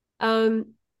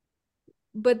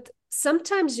 But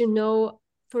sometimes, you know,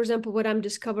 for example, what I'm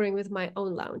discovering with my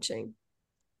own launching,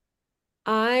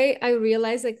 I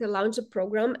realized like to launch a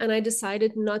program and I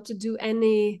decided not to do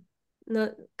any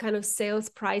not kind of sales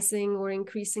pricing or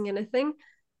increasing anything.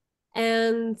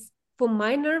 And for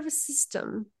my nervous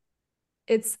system,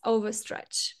 it's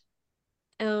overstretch.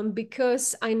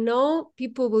 Because I know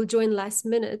people will join last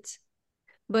minute,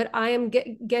 but I am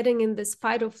getting in this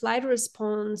fight or flight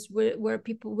response where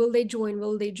people, will they join?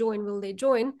 Will they join? Will they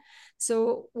join?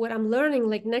 So what I'm learning,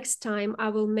 like next time I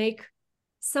will make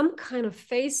some kind of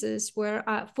phases where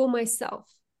for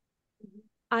myself,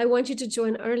 I want you to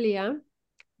join earlier,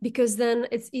 because then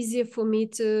it's easier for me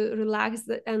to relax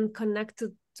and connect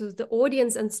to the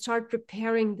audience and start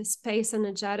preparing the space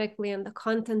energetically and the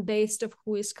content based of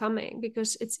who is coming,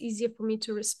 because it's easier for me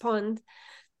to respond.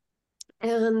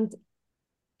 And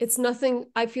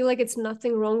I feel like it's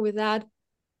nothing wrong with that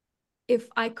if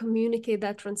I communicate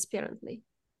that transparently.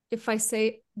 If I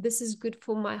say, this is good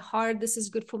for my heart, this is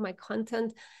good for my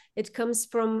content, it comes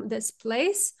from this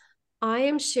place, I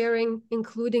am sharing,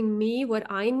 including me, what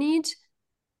I need,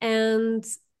 and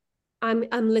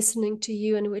I'm listening to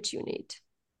you and what you need.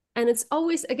 And it's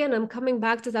always, again, I'm coming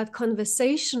back to that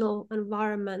conversational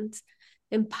environment,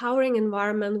 empowering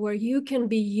environment where you can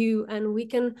be you and we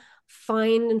can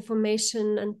find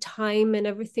information and time and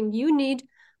everything you need.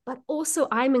 But also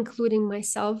I'm including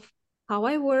myself, how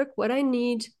I work, what I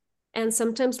need. And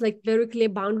sometimes like very clear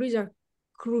boundaries are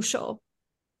crucial.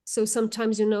 So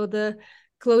sometimes, the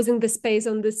closing the space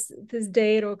on this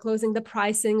date or closing the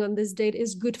pricing on this date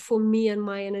is good for me and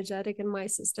my energetic and my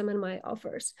system and my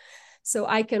offers. So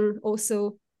I can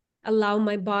also allow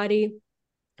my body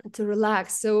to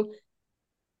relax. So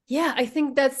yeah, I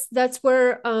think that's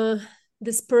where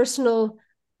this personal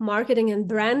marketing and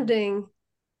branding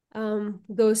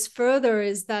goes further,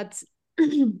 is that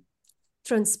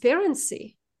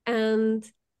transparency and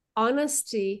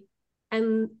honesty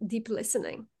and deep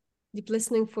listening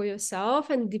for yourself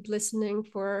and deep listening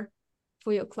for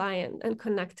your client and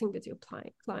connecting with your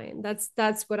client.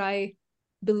 That's what I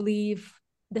believe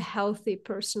the healthy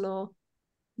personal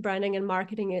branding and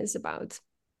marketing is about.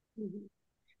 Mm-hmm.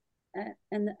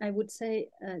 And I would say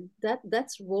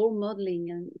that's role modeling.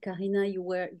 And Karina, you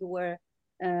were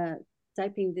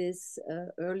typing this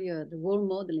earlier, the role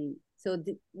modeling. So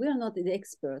we are not the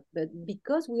expert, but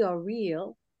because we are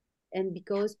real, and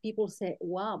because people say,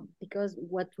 wow, because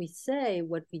what we say,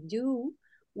 what we do,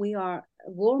 we are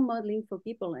role modeling for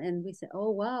people, and we say, oh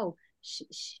wow,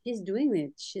 she's doing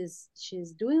it.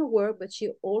 She's doing her work, but she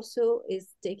also is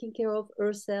taking care of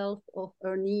herself, of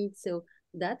her needs. So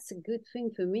that's a good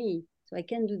thing for me. So I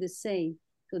can do the same.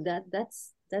 So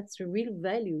that's the real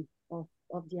value of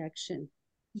the action.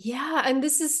 Yeah, and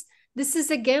this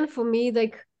is again for me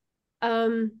like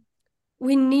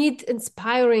we need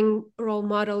inspiring role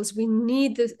models. We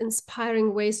need the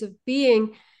inspiring ways of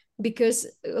being, because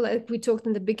like we talked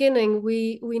in the beginning,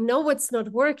 we know what's not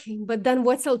working, but then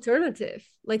what's alternative?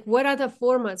 Like what are the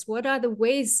formats? What are the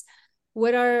ways?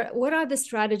 What are the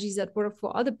strategies that work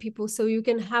for other people? So you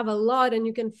can have a lot and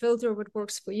you can filter what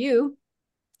works for you.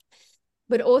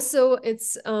 But also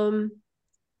it's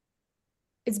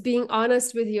being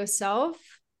honest with yourself,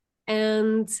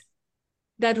 and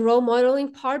that role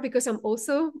modeling part, because I'm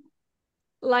also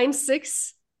line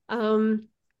 6.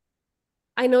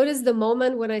 I noticed the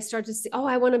moment when I start to see, oh,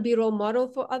 I want to be role model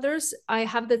for others, I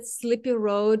have that slippery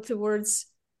road towards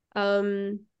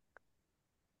that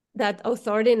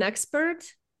authority and expert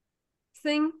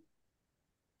thing.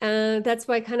 And that's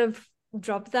why I kind of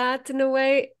dropped that in a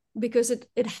way, because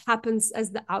it happens as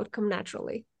the outcome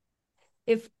naturally.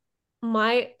 If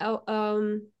my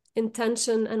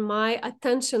intention and my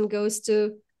attention goes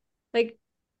to like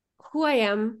who I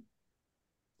am,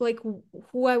 like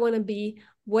who I want to be,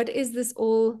 what is this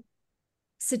all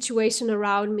situation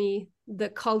around me, the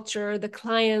culture, the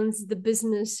clients, the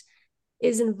business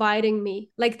is inviting me,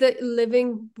 like the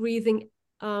living, breathing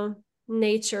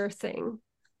nature thing.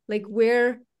 Like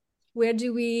where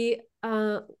do we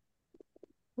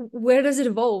where does it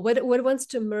evolve? What wants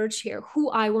to emerge here? Who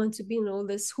I want to be in all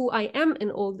this, who I am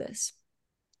in all this,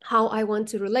 how I want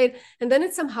to relate. And then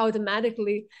it somehow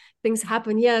automatically things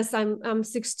happen. Yes, I'm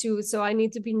 6'2", so I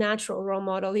need to be natural role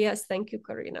model. Yes, thank you,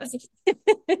 Karina.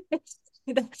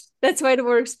 That's why it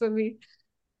works for me.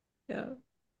 Yeah.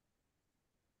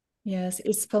 Yes,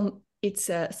 it's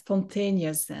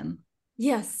spontaneous then.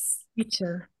 Yes.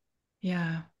 Feature.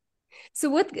 Yeah.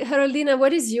 So Geraldina,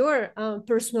 what is your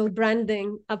personal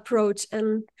branding approach,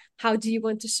 and how do you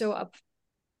want to show up?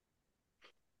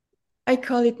 I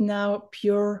call it now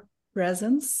pure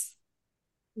presence.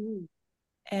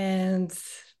 And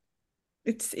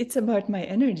it's about my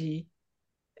energy.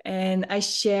 And I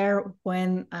share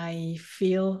when I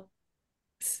feel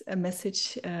a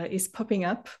message is popping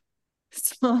up.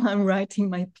 So I'm writing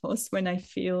my post when I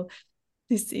feel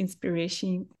this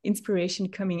inspiration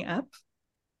coming up.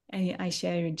 And I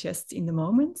share it just in the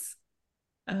moments.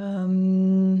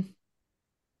 I'm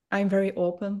very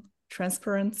open,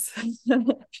 transparent,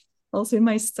 also in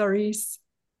my stories.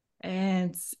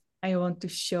 And I want to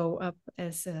show up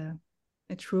as a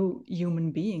true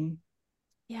human being.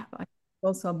 Yeah.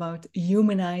 also about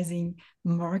humanizing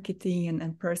marketing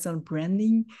and personal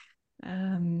branding.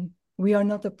 We are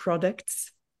not a product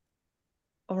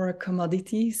or a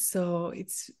commodity, so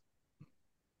it's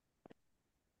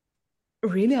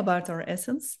really about our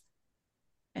essence.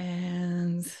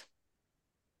 And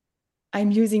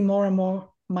I'm using more and more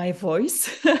my voice.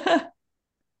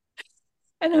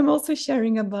 And I'm also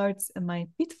sharing about my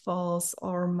pitfalls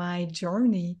or my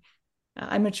journey.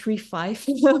 I'm a 3-5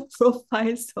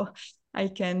 profile, so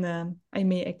I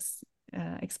may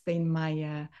explain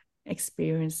my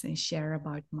experience and share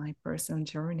about my personal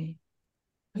journey.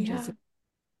 Yeah.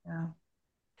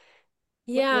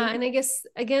 Yeah, and I guess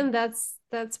again that's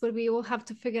what we all have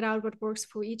to figure out, what works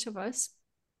for each of us.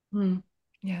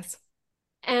 Yes.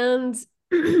 And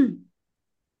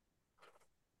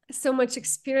so much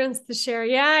experience to share.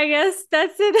 Yeah, I guess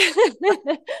that's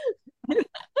it.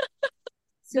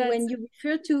 So when you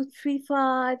refer to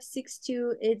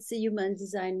 3562, it's a human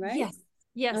design, right? Yes.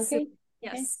 Yes. Okay.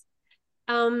 Yes.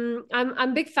 I'm a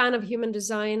big fan of human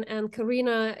design, and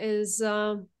Karina is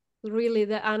really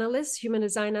the analyst, human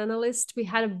design analyst. We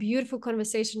had a beautiful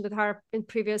conversation with her in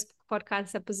previous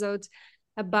podcast episodes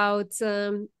about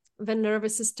the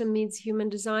nervous system meets human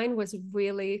design. Was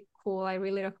really cool. I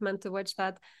really recommend to watch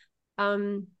that.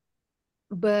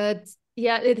 But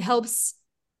yeah, it helps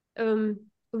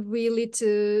really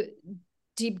to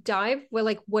deep dive. Well,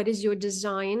 like, what is your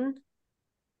design?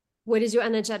 What is your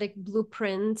energetic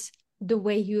blueprint? The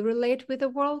way you relate with the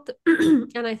world.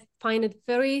 And I find it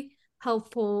very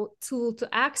helpful tool to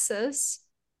access,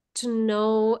 to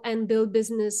know and build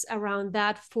business around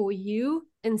that for you,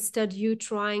 instead you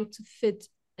trying to fit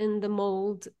in the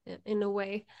mold in a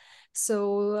way.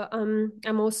 So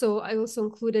I also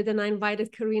included, and I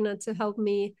invited Karina to help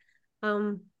me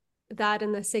that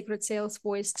in the Sacred Sales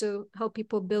Voice, to help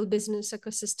people build business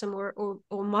ecosystem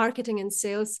or marketing and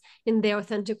sales in their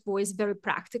authentic voice, very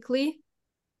practically,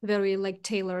 very like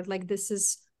tailored. Like, this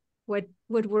is what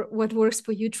works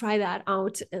for you. Try that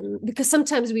out. And because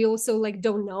sometimes we also like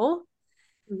don't know,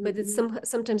 but it's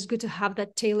sometimes good to have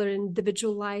that tailored,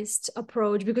 individualized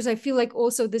approach, because I feel like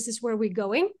also this is where we're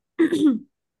going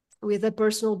with the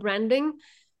personal branding.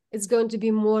 It's going to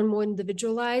be more and more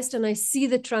individualized. And I see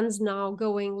the trends now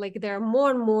going, like, there are more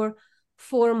and more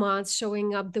formats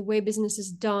showing up, the way business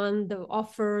is done, the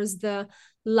offers, the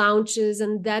launches,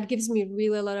 and that gives me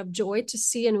really a lot of joy to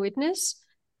see and witness.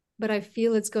 But I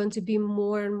feel it's going to be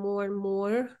more and more and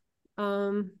more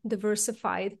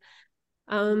diversified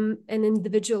and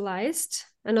individualized.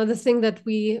 Another thing that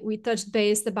we touched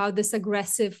base about, this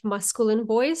aggressive masculine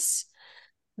voice,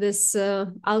 this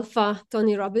alpha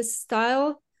Tony Robbins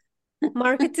style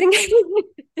marketing.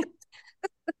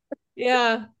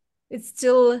 Yeah, it's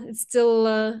still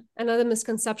another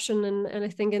misconception, and I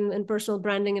think in personal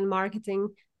branding and marketing,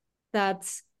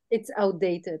 that it's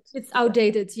outdated.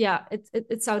 Yeah,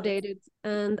 it's outdated.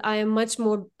 And I am much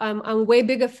more, I'm way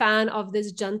bigger fan of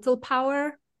this gentle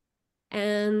power.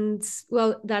 And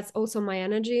well, that's also my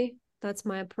energy, that's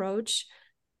my approach.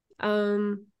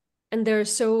 And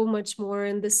there's so much more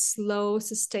in this slow,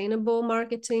 sustainable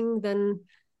marketing than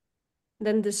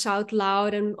to shout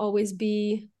loud and always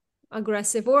be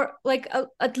aggressive, or like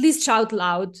at least shout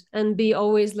loud and be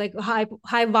always like high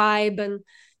vibe and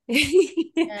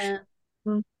yeah.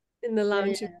 in the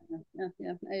lounge.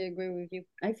 Yeah, I agree with you.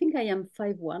 I think I am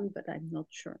 5'1", but I'm not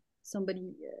sure.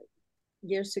 Somebody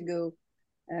years ago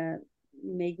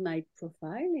made my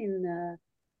profile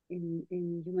in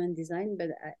human design, but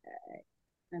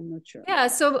I'm not sure. Yeah,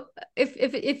 so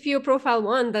if you profile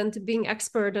one, then to being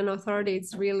expert and authority,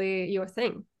 it's really your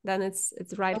thing. Then it's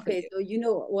right for you. Okay,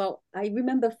 so well, I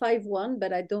remember 5'1",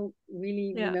 but I don't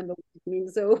really remember what it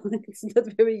means, so it's not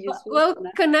very useful. Well,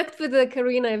 connect with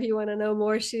Karina if you want to know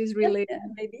more. She's really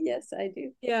maybe yes, I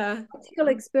do. Yeah. Optical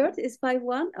expert is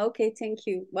 5'1". Okay, thank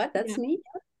you. What? That's me?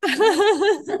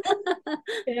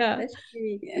 Yeah. That's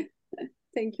me.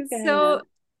 Thank you, Karina. So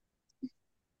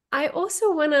I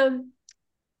also want to,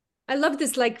 I love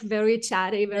this like very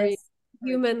chatty, very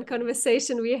human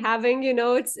conversation we're having. You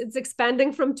know, it's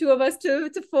expanding from 2 of us to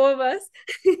 4 of us.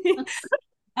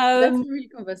 That's a real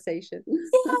conversation.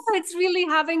 Yeah, it's really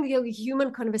having a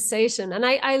human conversation. And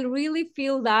I really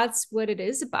feel that's what it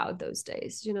is about those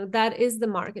days. You know, that is the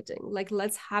marketing. Like,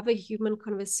 let's have a human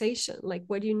conversation. Like,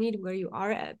 what do you need, where you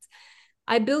are at.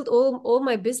 I built all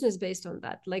my business based on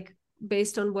that, like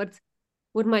based on what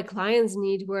my clients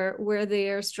need, where they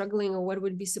are struggling, or what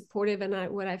would be supportive, and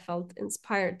what I felt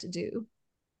inspired to do.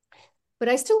 But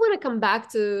I still want to come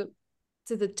back to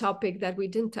the topic that we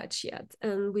didn't touch yet,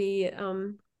 and we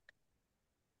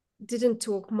didn't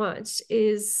talk much,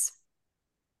 is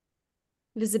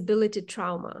visibility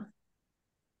trauma.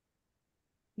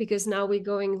 because now we're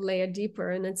going layer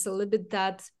deeper, and it's a little bit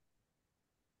that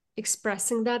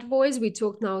expressing that voice. We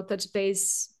talked now touch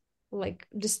base, like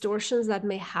distortions that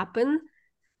may happen.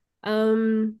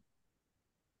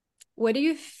 What do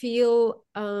you feel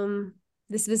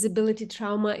this visibility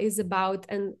trauma is about?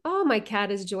 And oh, my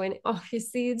cat is joining. Oh, you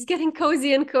see, it's getting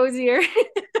cozy and cozier.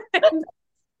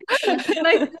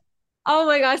 Like, oh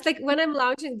my gosh, like when I'm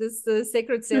launching this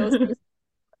Sacred Sales,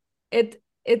 it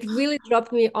really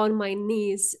dropped me on my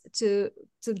knees to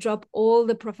drop all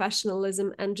the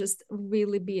professionalism and just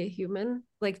really be a human.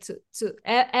 Like to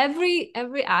every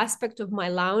aspect of my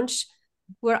launch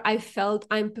where I felt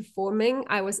I'm performing,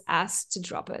 I was asked to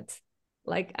drop it,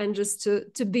 like, and just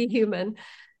to be human.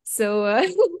 So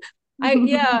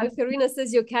Karina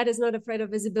says your cat is not afraid of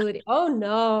visibility. Oh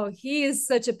no, he is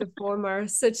such a performer,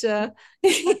 such a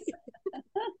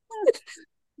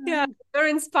yeah,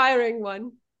 very inspiring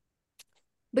one.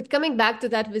 But coming back to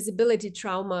that visibility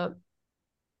trauma,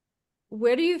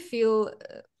 where do you feel,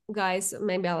 guys,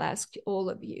 maybe I'll ask all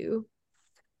of you,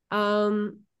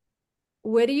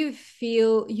 where do you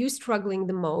feel you struggling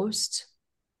the most?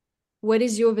 What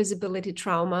is your visibility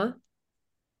trauma?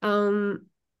 And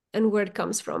where it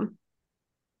comes from?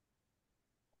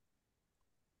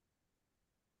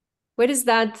 What is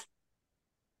that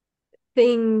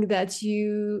thing that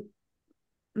you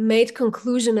made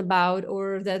conclusion about,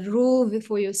 or that rule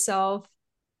for yourself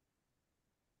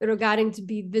regarding to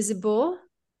be visible,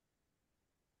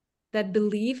 that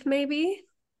belief maybe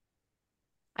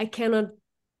I cannot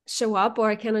show up, or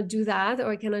I cannot do that, or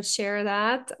I cannot share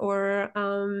that, or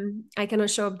I cannot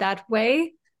show up that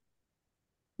way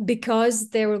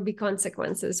because there will be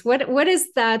consequences? What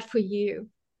is that for you?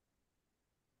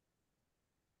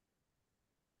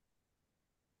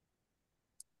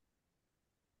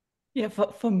 Yeah,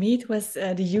 for me, it was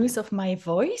the use of my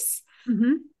voice.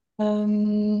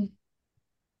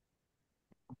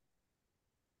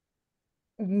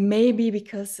 Maybe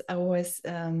because I was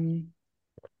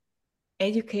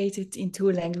educated in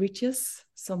 2 languages.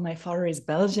 So my father is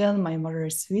Belgian, my mother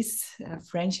is Swiss,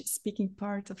 French-speaking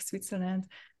part of Switzerland.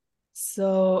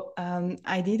 So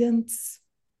I didn't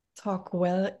talk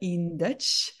well in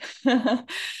Dutch.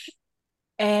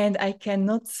 And I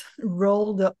cannot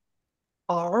roll the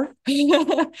R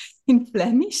in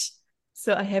Flemish.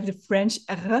 So I have the French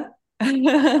R.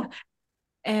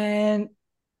 And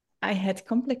I had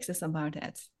complexes about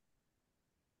that.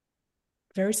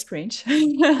 Very strange.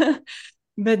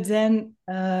 But then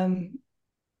the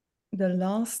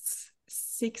last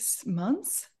 6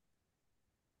 months,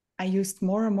 I used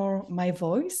more and more my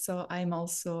voice. So I'm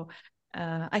also,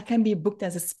 I can be booked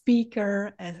as a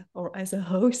speaker or as a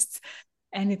host.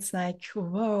 And it's like,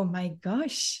 whoa, my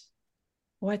gosh,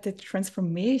 what a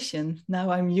transformation.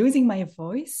 Now I'm using my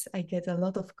voice. I get a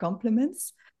lot of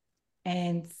compliments.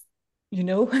 And, you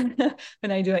know,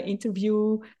 when I do an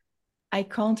interview, I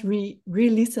can't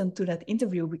re-listen to that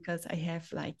interview because I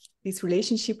have like this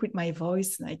relationship with my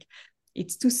voice. Like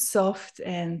it's too soft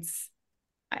and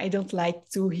I don't like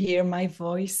to hear my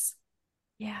voice.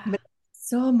 Yeah. But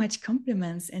so much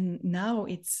compliments. And now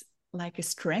it's like a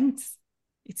strength.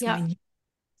 It's my new.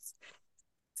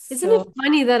 Isn't it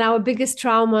funny that our biggest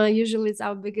trauma usually is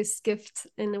our biggest gift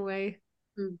in a way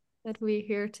that we're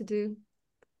here to do?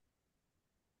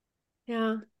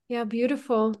 Yeah. Yeah.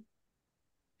 Beautiful.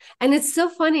 And it's so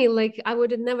funny. Like I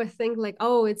would never think like,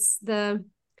 oh, it's the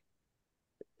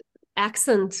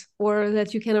accent, or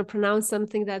that you cannot pronounce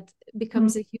something, that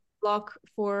becomes a huge block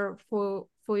for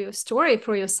your story,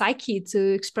 for your psyche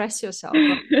to express yourself.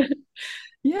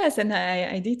 Yes, and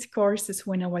I did courses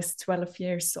when I was 12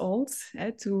 years old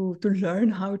to learn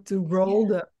how to roll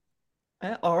the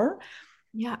R.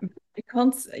 Yeah.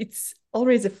 Because it's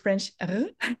always a French R.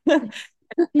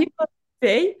 People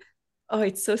say, oh,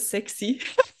 it's so sexy.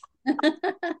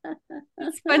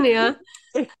 It's funny, huh?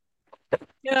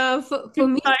 Yeah, for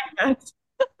me.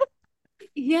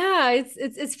 Yeah,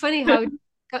 it's funny how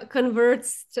it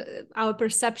converts to our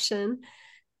perception.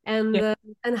 And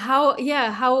and how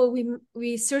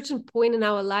we certain point in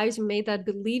our lives we made that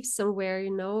belief somewhere,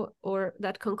 you know, or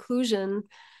that conclusion,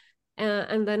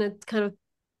 and then it kind of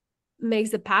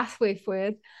makes the pathway for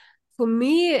it. For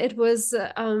me, it was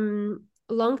a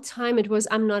long time. It was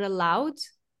I'm not allowed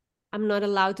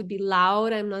to be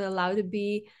loud. I'm not allowed to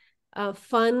be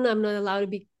fun. I'm not allowed to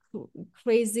be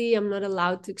crazy. I'm not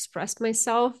allowed to express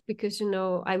myself because, you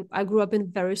know, I grew up in a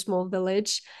very small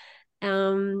village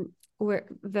where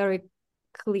very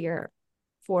clear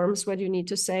forms what you need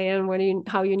to say and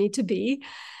how you need to be.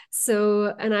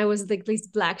 So, and I was like this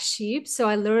black sheep. So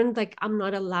I learned like I'm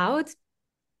not allowed.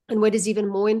 And what is even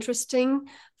more interesting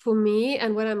for me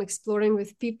and what I'm exploring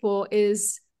with people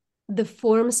is the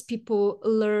forms people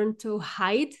learn to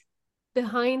hide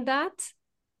behind that.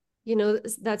 You know,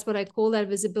 that's what I call that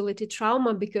visibility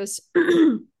trauma, because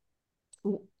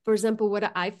for example,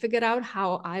 what I figured out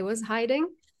how I was hiding,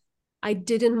 I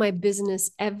did in my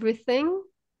business everything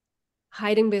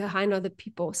hiding behind other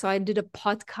people. So I did a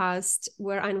podcast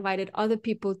where I invited other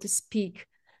people to speak,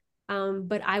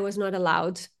 but I was not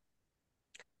allowed,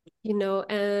 you know,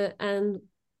 and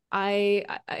I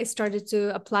started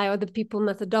to apply other people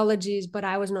methodologies, but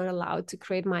I was not allowed to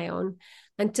create my own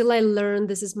until I learned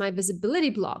this is my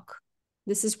visibility block.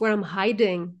 This is where I'm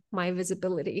hiding my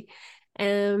visibility.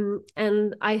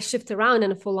 And I shift around,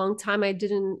 and for a long time I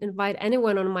didn't invite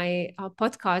anyone on my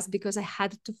podcast because I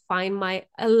had to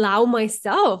allow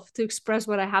myself to express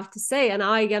what I have to say, and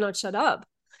now I cannot shut up.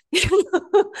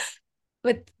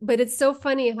 But it's so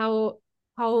funny how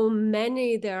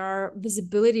many there are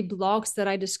visibility blocks that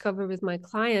I discover with my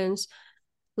clients.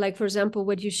 Like, for example,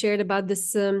 what you shared about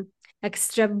this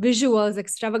extravagant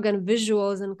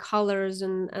visuals and colors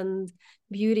and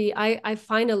beauty. I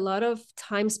find a lot of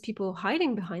times people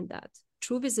hiding behind that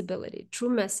true visibility, true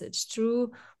message,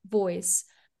 true voice,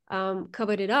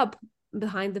 covered it up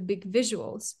behind the big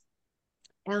visuals,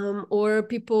 or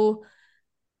people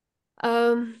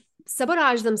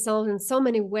sabotage themselves in so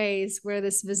many ways where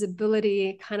this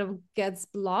visibility kind of gets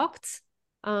blocked.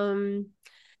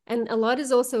 And a lot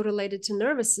is also related to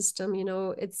nervous system. You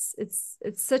know, it's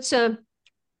such a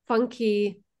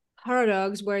funky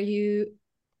paradox where you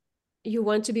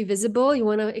want to be visible, you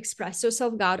want to express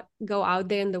yourself, go out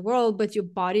there in the world, but your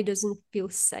body doesn't feel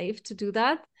safe to do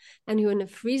that, and you're in a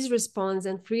freeze response,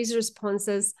 and freeze response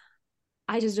says,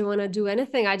 I just don't want to do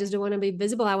anything. I just don't want to be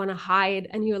visible. I want to hide.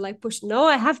 And you're like, push, no,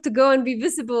 I have to go and be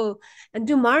visible and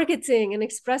do marketing and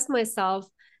express myself.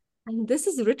 And this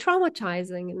is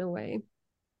re-traumatizing in a way.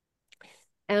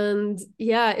 And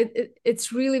yeah,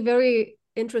 it's really very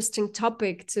interesting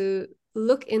topic to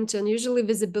look into. And usually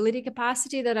visibility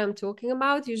capacity that I'm talking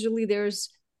about, usually there's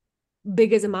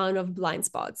biggest amount of blind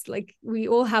spots. Like we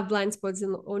all have blind spots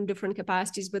on different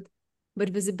capacities, but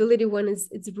visibility one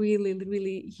it's really,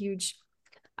 really huge.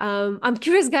 I'm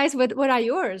curious, guys, what are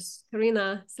yours?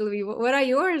 Karina, Sylvie, what are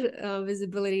your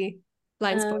visibility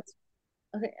blind spots?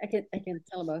 Okay, I can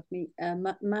tell about me.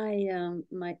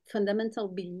 My fundamental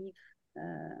belief,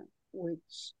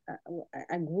 which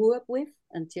I grew up with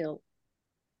until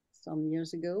some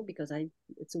years ago, because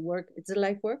it's a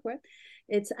life work, right?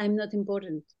 It's I'm not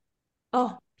important.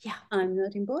 Oh yeah, I'm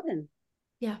not important.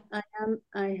 Yeah, I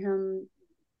am.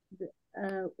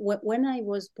 When I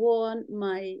was born,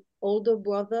 my older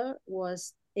brother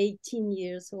was 18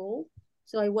 years old,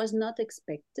 so I was not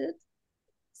expected.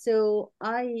 So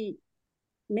I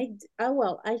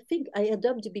think I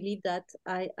adopt the belief that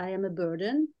I am a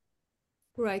burden.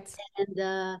 right.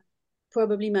 And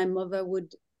probably my mother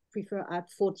would prefer at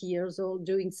 40 years old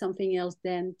doing something else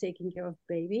than taking care of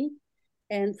baby.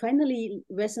 And finally,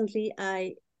 recently,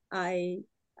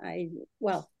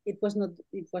 well, it was not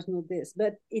this,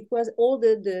 but it was all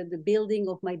the building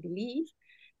of my belief.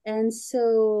 And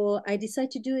so I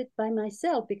decided to do it by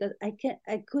myself, because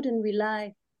I couldn't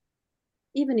rely,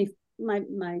 even if my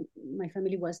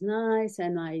family was nice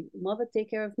and my mother take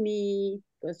care of me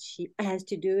because she has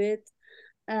to do it,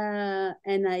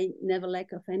 and I never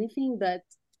lack of anything. But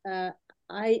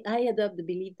I adopt the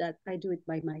belief that I do it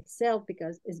by myself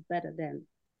because it's better than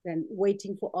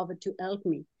waiting for others to help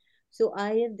me. So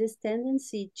I have this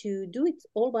tendency to do it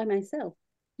all by myself.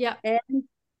 Yeah. And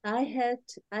I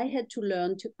had to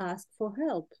learn to ask for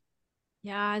help.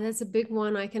 Yeah, that's a big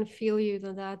one. I can feel you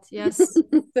on that. Yes.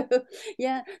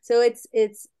 So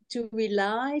it's to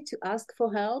rely, to ask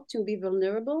for help, to be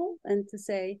vulnerable, and to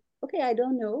say, okay, I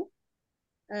don't know.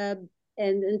 And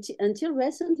until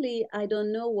recently, I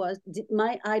don't know was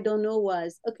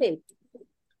okay.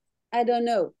 I don't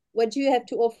know. What do you have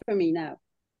to offer me now?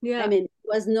 Yeah. I mean, it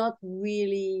was not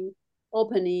really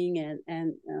opening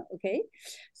and okay.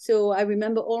 So I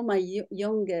remember all my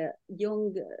young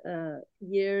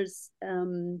years.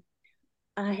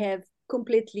 I have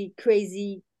completely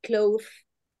crazy clothes,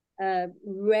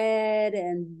 red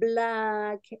and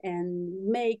black and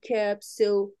makeup.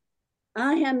 So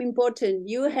I am important.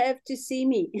 You have to see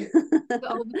me.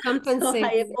 So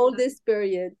I have all this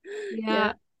period.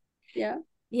 Yeah. Yeah.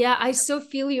 Yeah, I so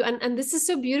feel you. And this is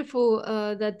so beautiful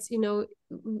that, you know,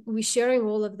 we sharing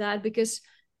all of that, because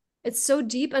it's so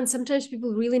deep, and sometimes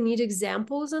people really need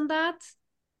examples on that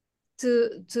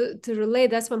to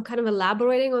relate. That's why I'm kind of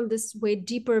elaborating on this way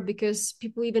deeper, because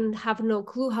people even have no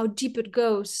clue how deep it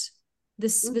goes,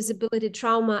 this visibility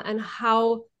trauma, and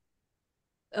how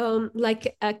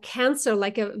like a cancer,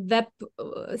 like a web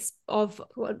of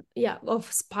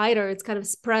spider. It's kind of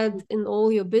spread in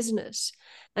all your business.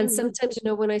 And sometimes, you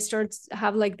know, when I start to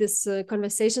have like this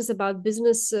conversations about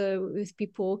business with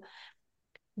people,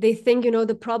 they think, you know,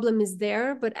 the problem is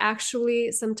there, but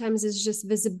actually sometimes it's just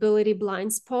visibility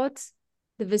blind spot,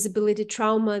 the visibility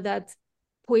trauma that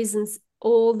poisons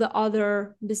all the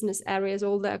other business areas,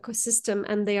 all the ecosystem,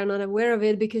 and they are not aware of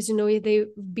it because, you know, they've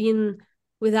been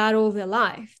with that all their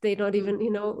life. They're not even,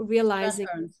 you know, realizing.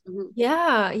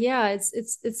 Yeah,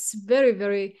 it's very,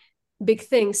 very big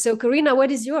thing. So Karina,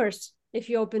 what is yours, if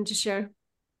you're open to share?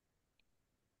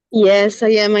 Yes, I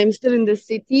am. I'm still in the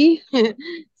city,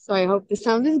 so I hope the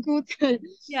sound is good.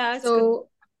 Yeah, it's good. So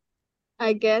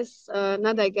I guess,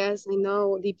 not I guess, I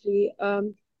know deeply.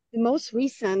 The most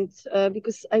recent,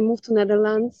 because I moved to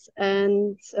Netherlands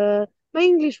and my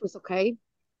English was okay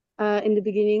in the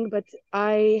beginning, but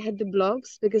I had the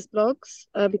blogs, biggest blogs,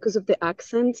 because of the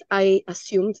accent I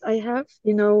assumed I have,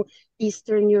 you know,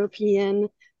 Eastern European,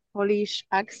 Polish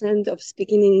accent of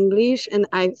speaking in English, and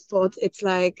I thought it's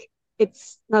like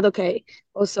it's not okay.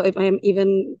 Also, if I am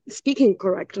even speaking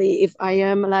correctly, if I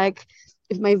am like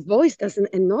if my voice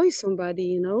doesn't annoy somebody,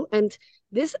 you know, and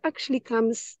this actually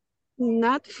comes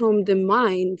not from the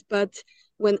mind, but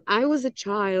when I was a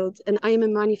child, and I am a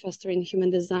manifestor in human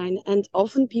design, and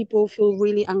often people feel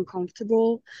really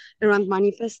uncomfortable around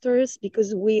manifestors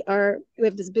because we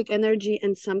have this big energy,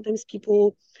 and sometimes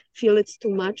people feel it's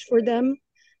too much for them.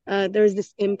 There's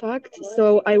this impact.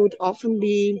 So I would often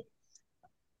be,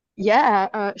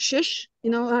 shush, you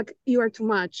know, like you are too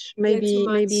much. You're too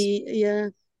much. Yeah,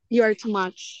 you are too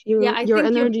much. Yeah, I Your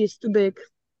think you energy is too big.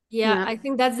 Yeah, Yeah, I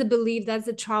think that's the belief, that's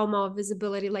the trauma of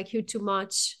visibility, like you too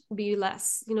much, be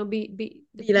less, you know, be be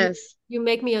less. you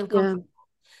make me Yeah. uncomfortable.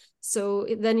 So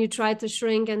then you try to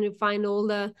shrink and you find all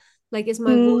the like, is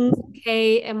my voice Mm,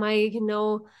 okay? Am I, you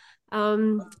know,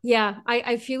 yeah,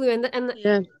 I feel you. And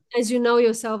yeah, as you know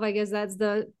yourself, I guess that's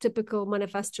the typical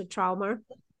manifestor trauma.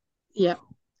 yeah.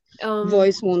 Um,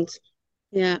 Voice wound.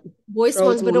 Yeah. Voice Throat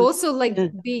ones, but wound. also like Yeah.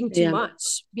 Yeah.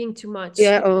 being too much,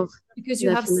 Yeah. Oh, because you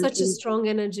have such a definitely. strong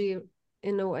energy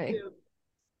in a way.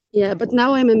 Yeah, but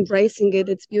now I'm embracing it.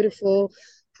 It's beautiful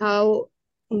how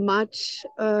much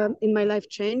in my life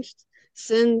changed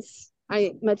since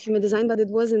I met human design, but it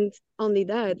wasn't only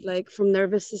that, like from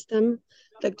nervous system,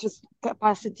 like just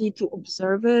capacity to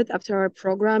observe it after our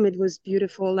program, it was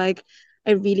beautiful. Like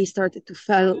I really started to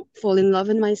fall in love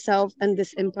in myself and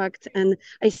this impact. And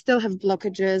I still have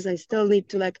blockages. I still need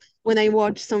to like when I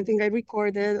watch something I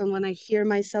recorded and when I hear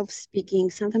myself speaking,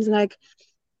 sometimes like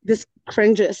this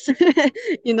cringes,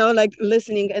 you know, like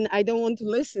listening, and I don't want to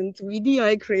listen to video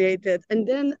I created. And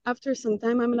then after some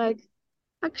time, I'm like,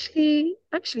 actually,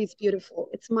 it's beautiful.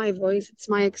 It's my voice, it's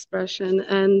my expression,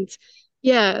 and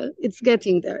yeah, it's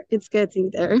getting there. It's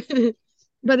getting there,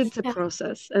 but it's a Yeah.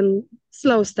 process and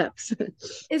slow steps.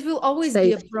 It will always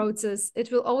be a Safe. process.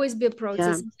 It will always be a Yeah.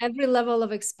 process. Every level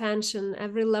of expansion,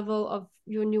 every level of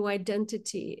your new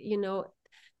identity, you know,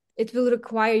 it will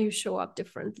require you show up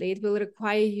differently. It will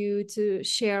require you to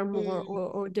share more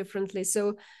or differently.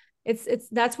 So it's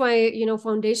that's why, you know,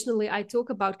 foundationally I talk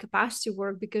about capacity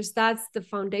work, because that's the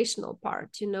foundational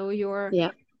part, you know,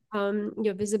 Yeah.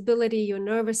 your visibility, your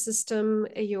nervous system,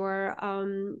 your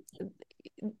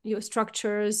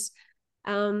structures,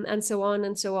 and so on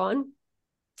and so on.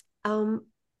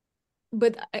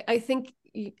 But I think,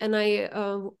 and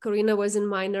Karina was in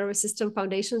my nervous system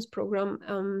foundations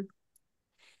program.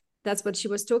 That's what she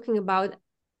was talking about.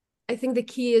 I think the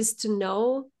key is to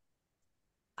know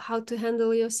how to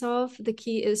handle yourself. The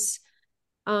key is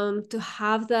to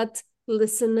have that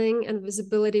listening and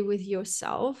visibility with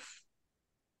yourself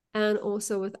and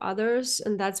also with others.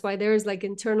 And that's why there is like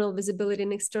internal visibility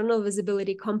and external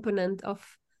visibility component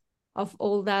of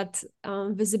all that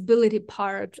visibility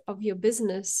part of your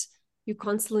business. You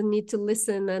constantly need to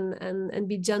listen and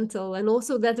be gentle, and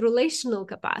also that relational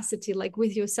capacity, like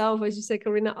with yourself, as you say,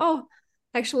 Karina. Oh,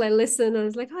 actually, I listen, and I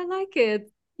was like, oh, I like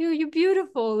it. You're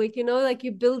beautiful. Like, you know, like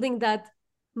you're building that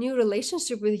new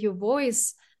relationship with your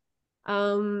voice.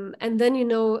 And then, you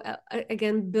know,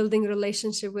 again, building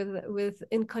relationship with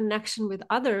in connection with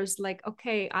others. Like,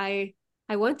 okay, I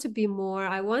want to be more.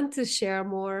 I want to share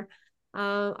more.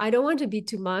 I don't want to be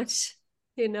too much.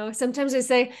 You know, sometimes I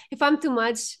say, if I'm too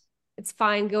much, it's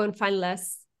fine. Go and find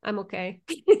less. I'm okay.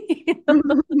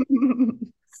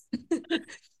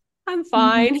 I'm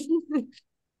fine.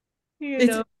 You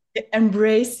It's know.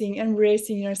 embracing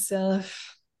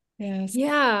yourself. Yes.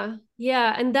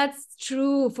 Yeah, and that's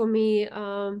true for me.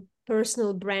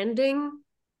 Personal branding.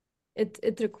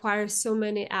 It requires so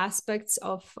many aspects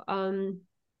of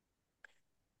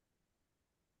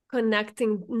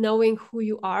connecting, knowing who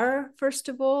you are, first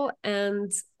of all,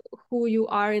 and who you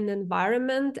are in the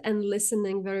environment, and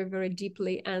listening very, very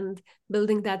deeply, and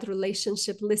building that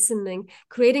relationship, listening,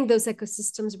 creating those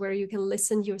ecosystems where you can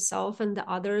listen yourself and the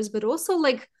others, but also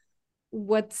like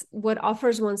what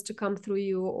offers wants to come through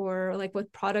you, or like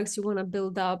what products you want to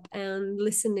build up, and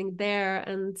listening there.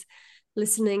 And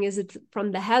listening, is it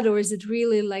from the head, or is it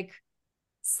really like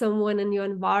someone in your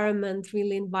environment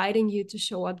really inviting you to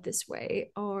show up this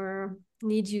way, or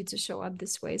need you to show up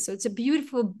this way? So it's a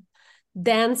beautiful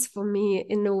dance for me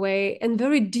in a way, and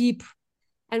very deep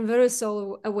and very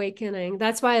soul awakening.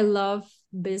 That's why I love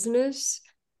business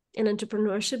and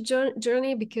entrepreneurship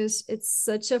journey, because it's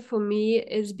such a, for me,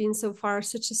 it's been so far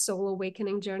such a soul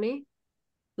awakening journey.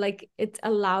 Like it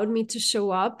allowed me to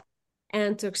show up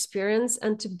and to experience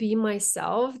and to be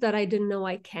myself that I didn't know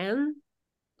I can.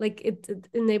 Like it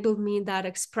enabled me that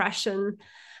expression,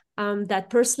 that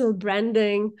personal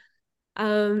branding,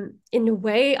 in a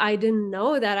way I didn't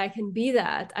know that I can be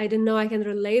that. I didn't know I can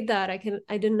relate that. I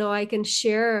didn't know I can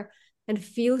share and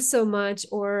feel so much,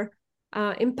 or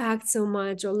impact so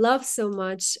much, or love so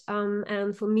much.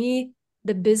 And for me,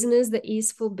 the business, the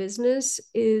easeful business,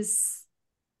 is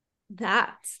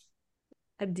that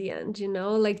at the end,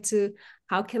 like to,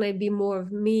 how can I be more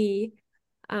of me?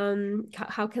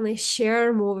 How can I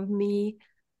share more of me,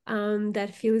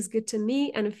 that feels good to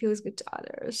me and it feels good to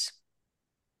others?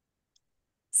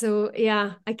 So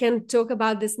yeah, I can talk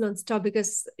about this nonstop,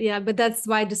 because but that's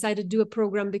why I decided to do a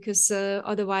program, because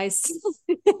otherwise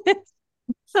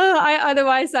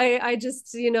I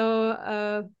just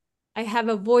I have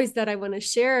a voice that I want to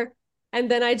share, and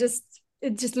then it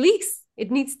just leaks.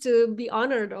 It needs to be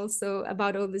honored also,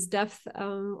 about all this depth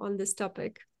on this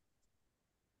topic.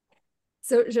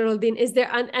 So Geraldine, is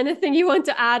there anything you want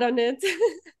to add on it?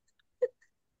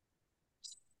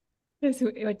 Yes,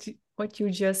 what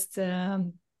you just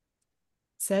said,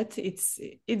 it's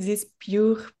this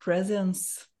pure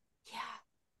presence.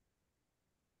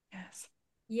 Yes.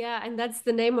 Yeah, and that's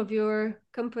the name of your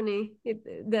company.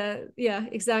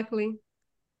 Exactly.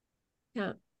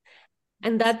 Yeah.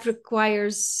 And that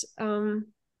requires a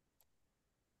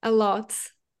lot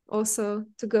also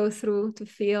to go through, to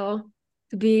feel,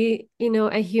 to be,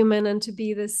 a human, and to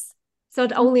be this. It's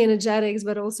not only energetics,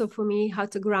 but also for me, how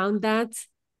to ground that,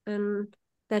 and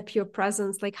that pure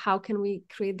presence. Like, how can we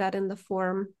create that in the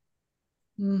form?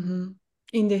 Mm-hmm.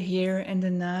 In the here and the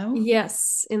now.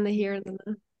 Yes, in the here and the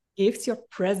now. Gives your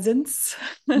presence.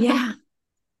 Yeah.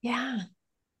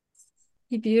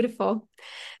 Beautiful.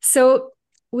 So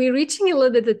we're reaching a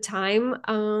little bit of time,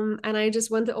 and I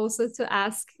just want to also to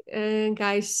ask,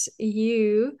 guys,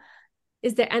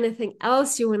 is there anything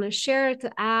else you want to share,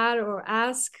 to add, or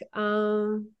ask?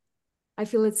 I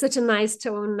feel it's such a nice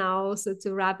tone now, so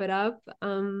to wrap it up.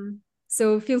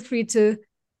 So feel free to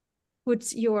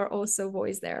put your also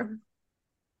voice there.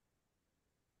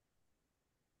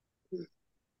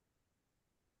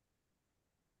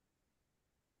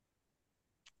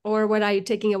 Or what are you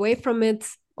taking away from it?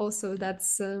 Also,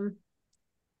 that's I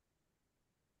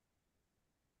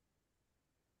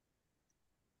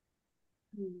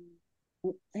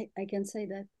can say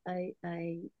that I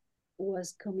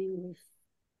was coming with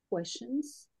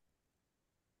questions,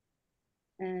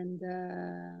 and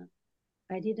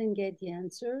I didn't get the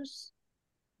answers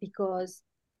because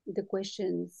the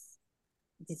questions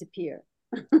disappear.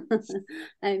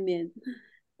 I mean,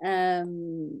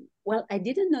 well, I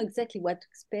didn't know exactly what to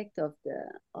expect of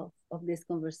this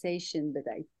conversation, but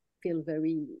I feel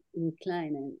very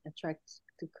inclined and attracted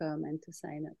to come and to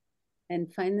sign up.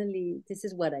 And finally, this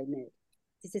is what I need.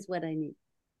 This is what I need.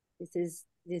 This is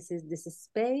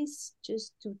space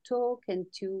just to talk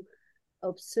and to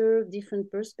observe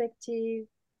different perspectives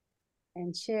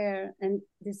and share. And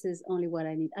this is only what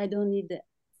I need. I don't need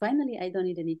I don't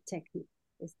need any technique.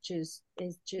 It's just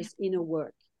inner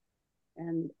work,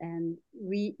 and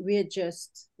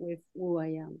readjust with who I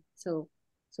am. So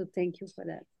thank you for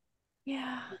that.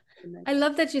 Yeah, I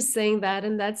love that you're saying that,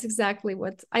 and that's exactly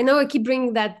what I know. I keep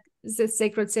bringing that the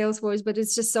sacred sales voice, but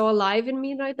it's just so alive in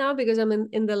me right now because I'm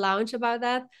in the lounge about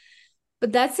that.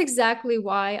 But that's exactly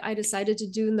why I decided to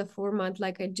do in the format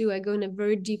like I do. I go into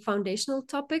very deep foundational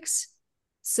topics.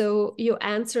 So your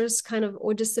answers kind of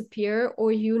or disappear,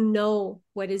 or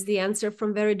what is the answer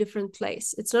from very different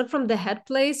place. It's not from the head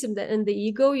place and the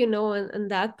ego, and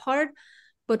that part,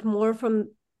 but more from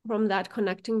that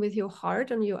connecting with your heart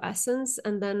and your essence,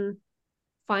 and then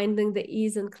finding the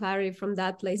ease and clarity from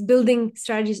that place, building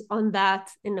strategies on that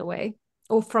in a way,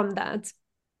 or from that.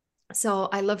 So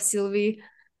I love, Sylvie,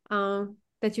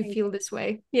 that you feel this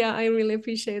way. Yeah, I really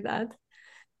appreciate that.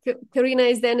 Karina,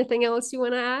 is there anything else you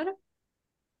want to add?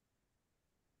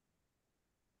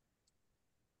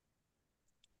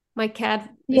 My cat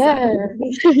is Yeah.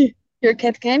 Your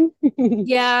cat came?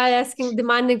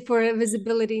 demanding for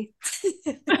visibility.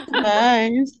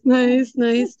 Nice, nice,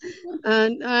 nice.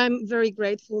 And I'm very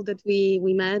grateful that we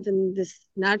met in this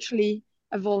naturally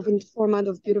evolving format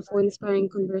of beautiful, inspiring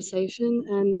conversation.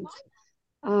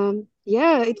 And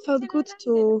yeah, it felt good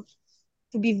to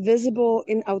be visible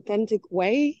in authentic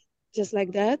way, just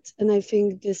like that. And I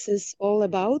think this is all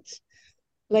about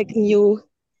like new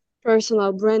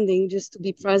personal branding, just to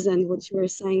be present. What you were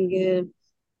saying,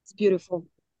 it's beautiful,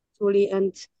 truly.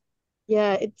 And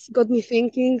yeah, it's got me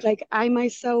thinking. Like I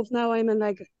myself now, I'm in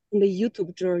the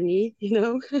YouTube journey,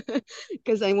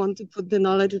 because I want to put the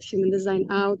knowledge of human design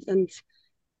out. And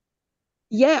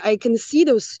yeah, I can see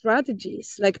those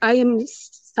strategies. Like I am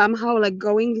somehow like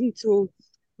going into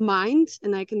mind,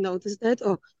 and I can notice that.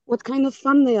 Oh, what kind of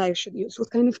thumbnail I should use? What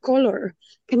kind of color?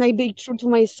 Can I be true to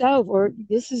myself? Or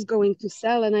this is going to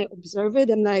sell, and I observe it.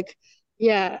 I'm like,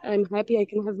 yeah, I'm happy. I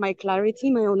can have my clarity,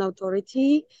 my own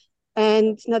authority,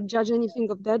 and not judge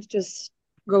anything of that. Just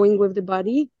going with the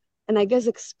body, and I guess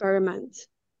experiment.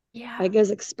 I Yeah. guess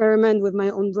experiment with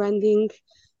my own branding.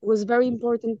 It was very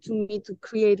important to me to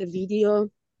create a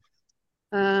video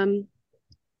um,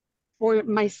 for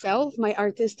myself, my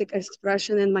artistic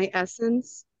expression and my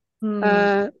essence, Hmm.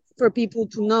 uh, for people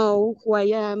to know who I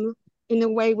am in a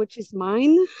way which is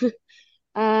mine.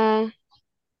 Uh,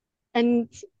 and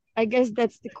I guess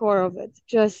that's the core of it.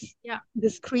 Just Yeah.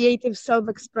 this creative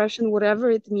self-expression, whatever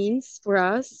it means for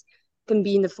us, can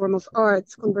be in the form of art,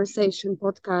 conversation,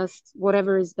 podcast,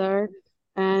 whatever is there.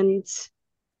 And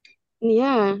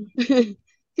yeah,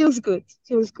 feels good.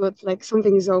 Feels good. Like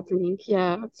something is opening.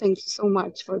 Yeah. Thank you so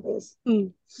much for this.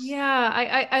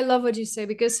 Yeah, I love what you say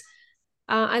because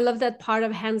I love that part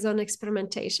of hands-on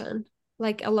experimentation.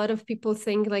 Like a lot of people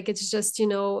think like it's just,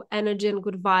 energy and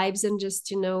good vibes and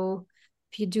just,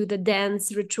 if you do the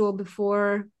dance ritual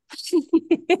before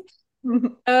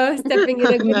stepping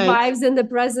in a good Nice. vibes and the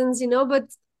presence,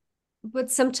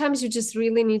 but sometimes you just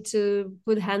really need to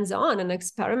put hands on and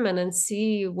experiment and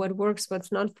see what works,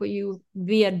 what's not for you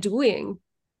via doing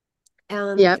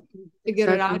and Yeah,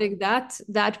 figure it out exactly.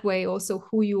 in that way also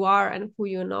who you are and who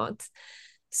you're not.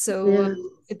 So Yeah.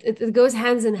 it goes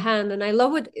hands in hand. And I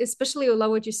love what, especially I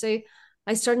love what you say.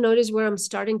 I start notice where I'm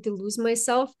starting to lose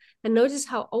myself and notice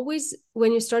how always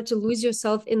when you start to lose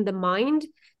yourself in the mind,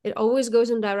 it always goes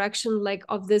in direction like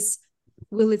of this,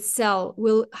 will it sell?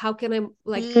 How can I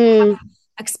like have Mm,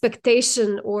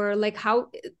 expectation or like how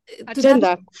to that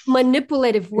agenda.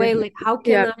 manipulative Yeah. way, like how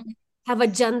can Yeah. I have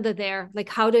agenda there, like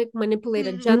how to manipulate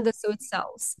Mm, agenda so it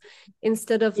sells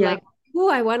instead of yeah. like who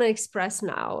I want to express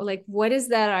now. Like, what is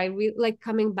that I really like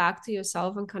coming back to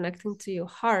yourself and connecting to your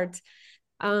heart,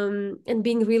 and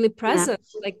being really Yeah. present.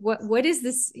 Like, what is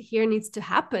this here needs to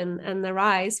happen and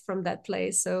arise from that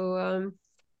place. So,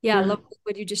 yeah, I Yeah. love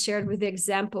what you just shared with the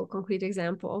example, concrete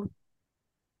example.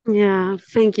 Yeah.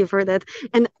 Thank you for that.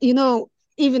 And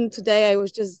even today I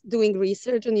was just doing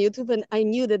research on YouTube and I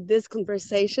knew that this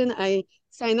conversation I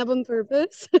signed up on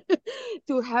purpose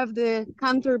to have the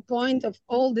counterpoint of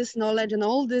all this knowledge and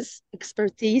all this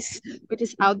expertise which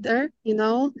is out there.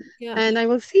 Yeah. And I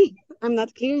will see. I'm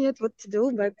not clear yet what to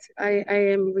do, but I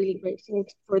am really grateful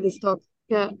for this talk.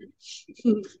 Yeah.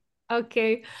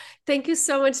 Okay. Thank you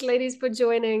so much, ladies, for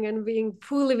joining and being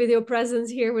fully with your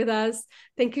presence here with us.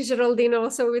 Thank you, Geraldine,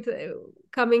 also with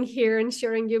coming here and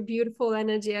sharing your beautiful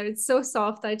energy. And it's so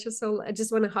soft. I just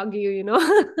want to hug you.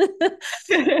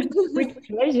 With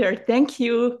pleasure. Thank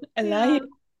you, Yeah. Alaya.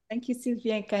 Thank you,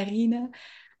 Sylvia and Karina.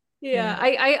 Yeah.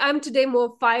 Yeah, I'm today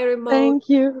more fiery mode, Thank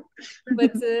you.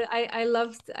 but I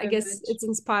loved, I very guess much. it's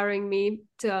inspiring me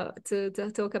to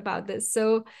talk about this.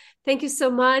 So thank you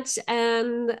so much.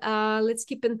 And let's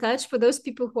keep in touch. For those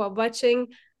people who are watching,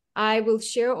 I will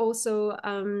share also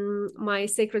my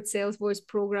Sacred Sales Voice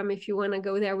program if you want to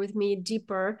go there with me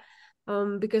deeper,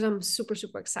 because I'm super,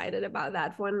 super excited about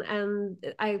that one. And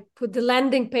I put the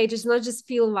landing page, it's not just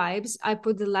feel vibes. I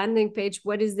put the landing page,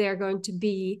 what is there going to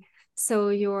be? So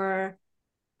your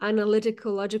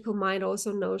analytical, logical mind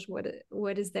also knows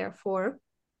what is there for.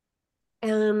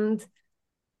 And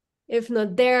if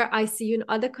not there, I see you in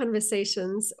other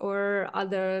conversations or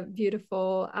other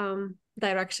beautiful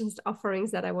directions,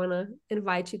 offerings that I want to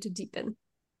invite you to deepen.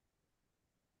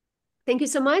 Thank you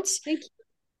so much. Thank you.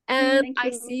 And Thank I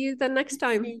you. see you the next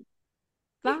time. See.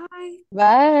 Bye.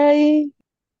 Bye.